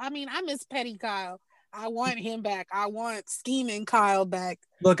 So I mean, I miss Petty Kyle. I want him back. I want scheming Kyle back.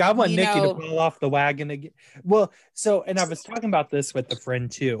 Look, I want Nikki to fall off the wagon again. Well, and I was talking about this with a friend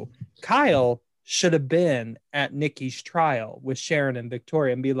too. Kyle should have been at Nikki's trial with Sharon and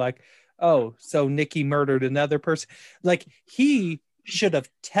Victoria and be like, oh, so Nikki murdered another person. Like, he should have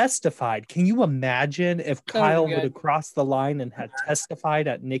testified. Can you imagine if Kyle would have crossed the line and had testified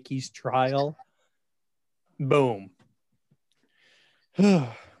at Nikki's trial? Boom.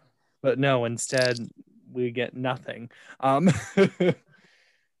 But no, instead we get nothing.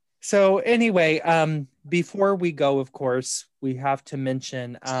 So anyway, before we go, of course, we have to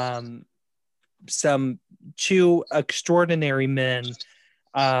mention some two extraordinary men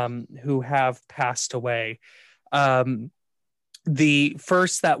who have passed away. The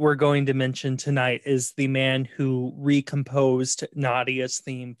first that we're going to mention tonight is the man who recomposed Nadia's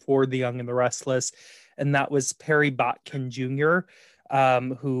theme for The Young and the Restless, and that was Perry Botkin Jr.,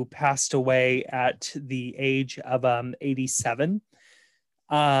 who passed away at the age of 87.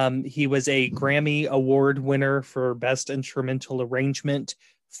 He was a Grammy Award winner for Best Instrumental Arrangement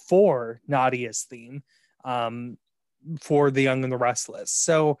for Nadia's theme for The Young and the Restless.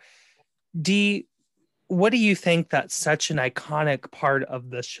 So, Dee, what do you think that such an iconic part of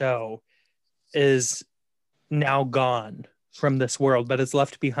the show is now gone from this world, but has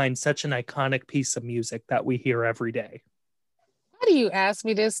left behind such an iconic piece of music that we hear every day? Why do you ask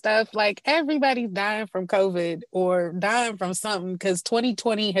me this stuff? Like, everybody's dying from COVID or dying from something, because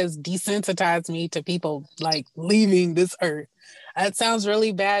 2020 has desensitized me to people like leaving this earth. That sounds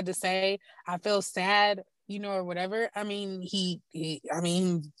really bad to say. I feel sad, or whatever. I mean, the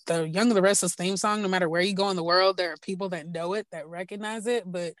Young and the Restless theme song, no matter where you go in the world, there are people that know it, that recognize it.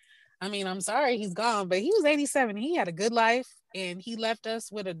 But I mean, I'm sorry he's gone, but he was 87. He had a good life, and he left us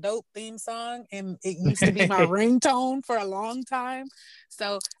with a dope theme song, and it used to be my ringtone for a long time.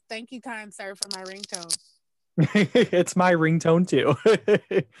 So thank you, kind sir, for my ringtone. It's my ringtone too.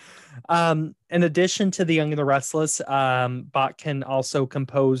 In addition to The Young and the Restless, Botkin also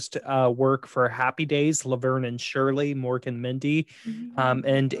composed work for Happy Days, Laverne and Shirley, Mork and Mindy,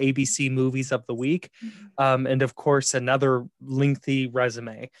 and ABC Movies of the Week, and of course another lengthy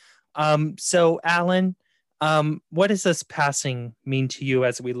resume. So Alan, what does this passing mean to you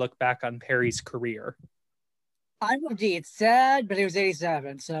as we look back on Perry's career? I'm with D. It's sad, but he was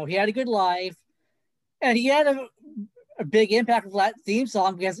 87, so he had a good life. And he had a big impact with that theme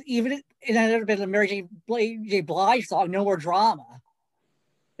song, because even it ended up being a Mary J. Blige song, No More Drama.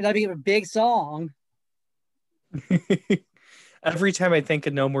 And that became a big song. Every time I think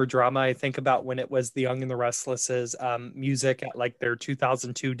of No More Drama, I think about when it was The Young and the Restless's music at like their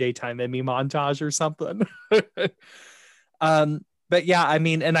 2002 Daytime Emmy montage or something. But yeah, I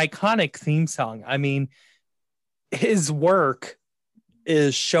mean, an iconic theme song. I mean, his work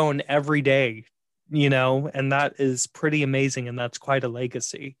is shown every day, and that is pretty amazing, and that's quite a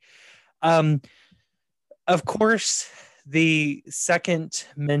legacy. Of course, the second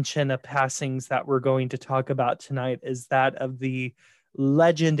mention of passings that we're going to talk about tonight is that of the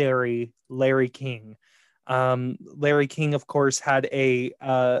legendary Larry King. Larry King, of course, had a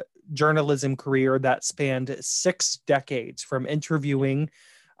journalism career that spanned 6 decades, from interviewing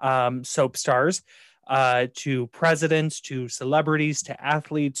soap stars to presidents, to celebrities, to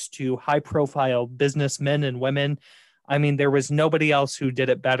athletes, to high-profile businessmen and women. I mean, there was nobody else who did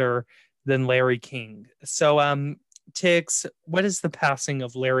it better than Larry King. So, Tiggs, what does the passing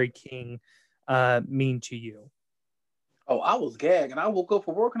of Larry King mean to you? Oh, I was gagging. I woke up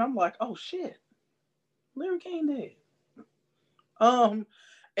for work and I'm like, oh shit, Larry King dead.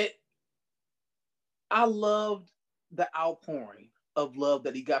 I loved the outpouring of love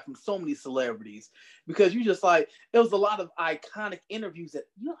that he got from so many celebrities, because you just like, it was a lot of iconic interviews that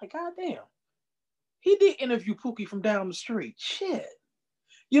you're like, God damn, he did interview Pookie from down the street. Shit.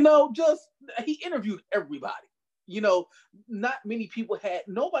 Just he interviewed everybody. Not many people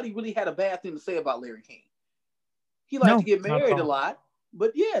nobody really had a bad thing to say about Larry King. He liked to get married a lot,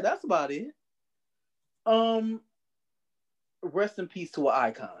 but yeah, that's about it. Rest in peace to an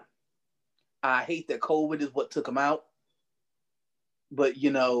icon. I hate that COVID is what took him out, but he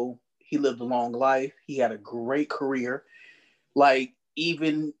lived a long life. He had a great career. Like,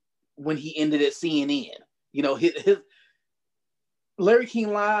 even when he ended at CNN, his Larry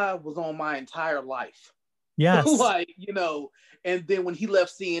King Live was on my entire life. Yes. And then when he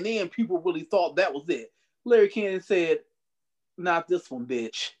left CNN, people really thought that was it. Larry King said, not this one,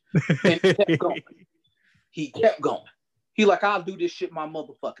 bitch. And he kept going. He kept going. He like, I'll do this shit my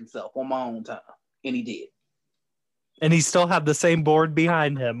motherfucking self on my own time. And he did. And he still had the same board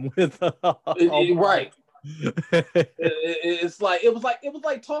behind him with right. It was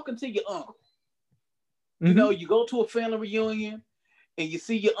like talking to your uncle. Mm-hmm. You go to a family reunion and you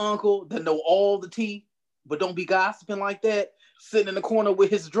see your uncle that know all the tea, but don't be gossiping like that, sitting in the corner with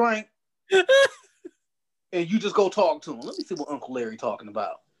his drink, and you just go talk to him. Let me see what Uncle Larry talking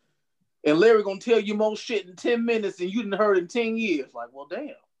about. And Larry gonna tell you more shit in 10 minutes than you didn't heard in 10 years. Like, well, damn.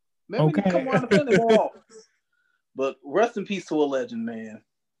 Maybe we need to come around and defend him more often. But rest in peace to a legend, man.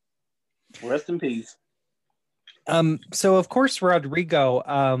 Rest in peace. So of course,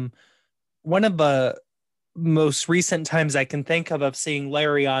 Rodrigo, one of the most recent times I can think of seeing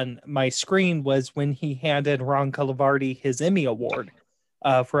Larry on my screen was when he handed Ron Calavardi his Emmy Award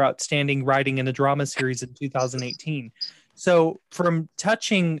for Outstanding Writing in a Drama Series in 2018. So from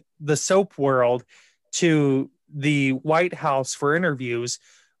touching the soap world to the White House for interviews,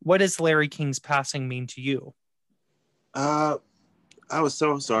 what does Larry King's passing mean to you? I was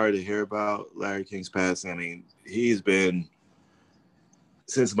so sorry to hear about Larry King's passing. I mean, he's been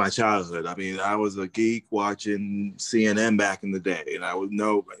since my childhood. I mean, I was a geek watching CNN back in the day, and I would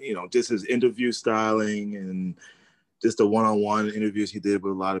know, just his interview styling and just the one-on-one interviews he did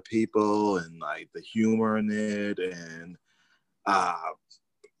with a lot of people and like the humor in it. And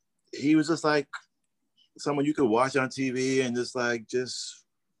he was just like someone you could watch on TV and just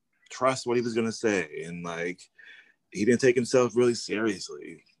trust what he was going to say. And like, he didn't take himself really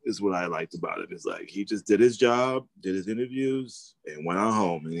seriously is what I liked about it. It's like, he just did his job, did his interviews and went on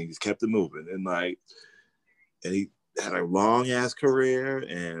home, and he just kept it moving. And he had a long ass career,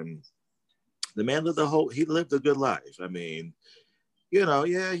 and the man he lived a good life. I mean, he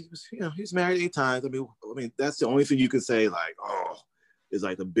was, he's married 8 times. I mean, that's the only thing you could say, like, oh, is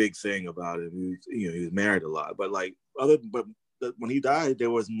like the big thing about it. He was married a lot, but when he died,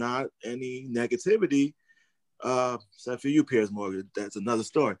 there was not any negativity, except for you, Piers Morgan. That's another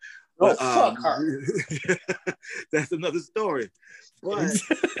story. But, fuck her. That's another story. But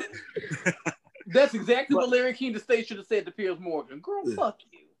that's exactly what Larry King the State should have said to Piers Morgan. Girl, fuck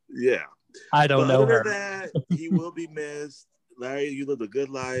you. Yeah. I don't know her. Other than that, he will be missed. Larry, you lived a good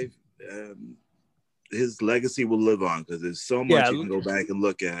life. His legacy will live on because there's so much you can go back and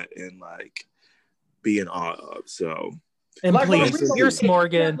look at and like be in awe of. So, and like, please, Piers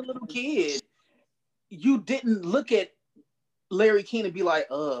Morgan, as a little kid, you didn't look at Larry King and be like,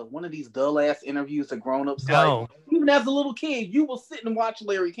 one of these dull ass interviews that grown ups like. Even as a little kid, you will sit and watch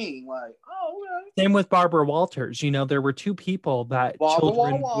Larry King, like, oh, okay. Same with Barbara Walters. There were 2 people that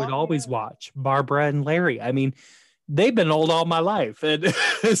children would always watch, Barbara and Larry. I mean, they've been old all my life, and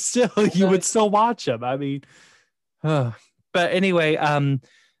still you would still watch them. I mean, but anyway,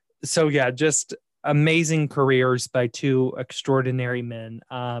 so yeah, just amazing careers by 2 extraordinary men,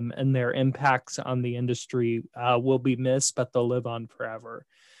 and their impacts on the industry will be missed, but they'll live on forever.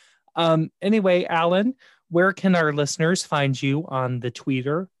 Anyway, Alan, where can our listeners find you on the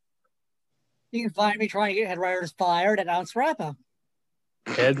Twitter? You can find me trying to get head writers fired at Ounce Rapper.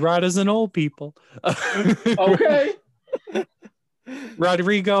 Head writers and old people. Okay.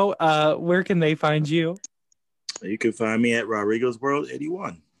 Rodrigo, where can they find you? You can find me at Rodrigo's World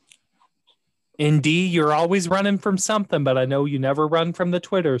 81. Indeed, you're always running from something, but I know you never run from the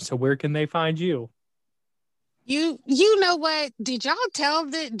Twitter. So where can they find you? You know what? Did y'all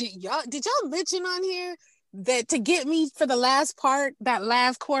mention on here that to get me for the last part, that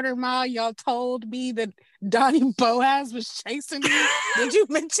last quarter mile, y'all told me that Donnie Boaz was chasing me? Did you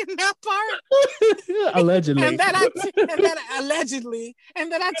mention that part? Allegedly. And that I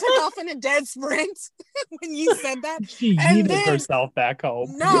took off in a dead sprint when you said that. She yeeted herself back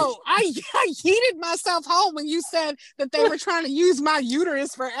home. No, I yeeted myself home when you said that they were trying to use my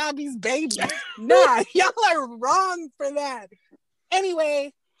uterus for Abby's baby. Nah, y'all are wrong for that.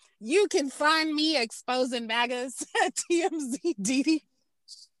 Anyway, you can find me exposing MAGAs at TMZ DD.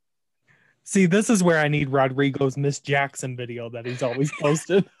 See, this is where I need Rodrigo's Miss Jackson video that he's always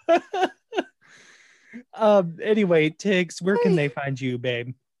posted. Anyway, Tiggs, where can they find you,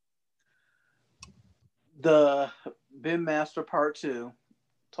 babe? The Ben Master Part 2,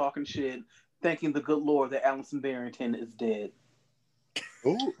 talking shit, thanking the good Lord that Allison Barrington is dead.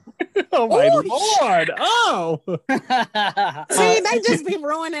 Ooh. Oh my Lord! Oh, see, they just be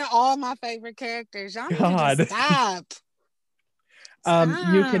ruining all my favorite characters. Y'all need to just stop.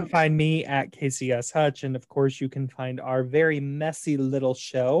 You can find me at KCS Hutch, and of course, you can find our very messy little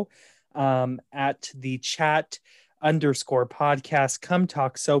show at the chat_podcast. Come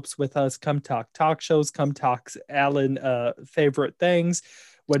talk soaps with us. Come talk shows. Come talk Alan favorite things.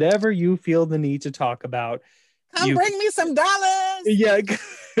 Whatever you feel the need to talk about. Come bring me some dollars. Yeah.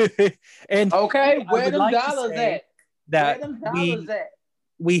 And okay, where them dollars at? That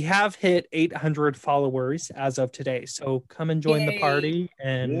we have hit 800 followers as of today. So come and join the party.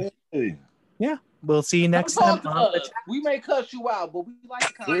 And yeah, we'll see you next time. We may cuss you out, but we like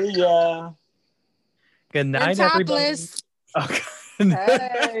to come. Yeah. Good night, everybody. Okay.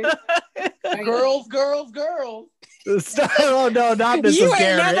 Hey. Girls. Oh no, not Mrs. You ain't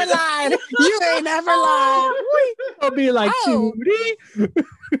Garrett. never lied. You ain't never lied. I'll be like, Oh. Judy.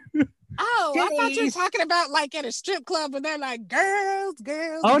 Oh, I thought you were Jeez. talking about like at a strip club and they're like girls.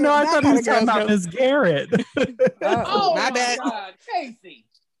 Oh no, I that thought he kind was of talking girls, about girls. Miss Garrett. Oh my my bad. God, Casey.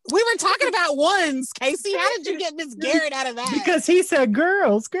 We were talking about ones, Casey. How did you get Miss Garrett out of that? Because he said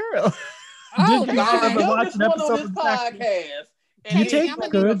girls. Oh, Did Casey, you God. ever you're watch just an one episode on this of Back- podcast. You Casey, take I'm the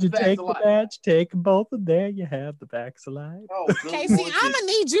gonna girls, you Back take to the life. badge, take them both, and there you have the backslide. Oh, good Casey, Lord, I'm gonna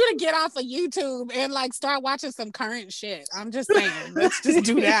need you to get off of YouTube and like start watching some current shit. I'm just saying, let's just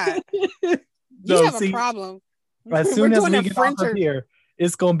do that. You have a problem. As soon as doing we a get off of Frencher. here,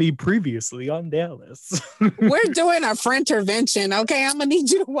 it's gonna be previously on Dallas. We're doing a French intervention, okay? I'm gonna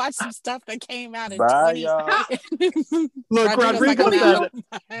need you to watch some stuff that came out in Bye, 20. y'all. Look, Rodrigo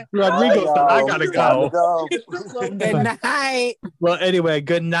Rodrigo said, I gotta Time to go. go. Good night. Well, anyway,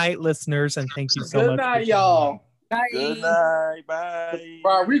 good night, listeners, and thank you so Good much. night, y'all. Good night. Bye.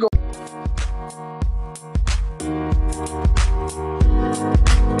 Rodrigo.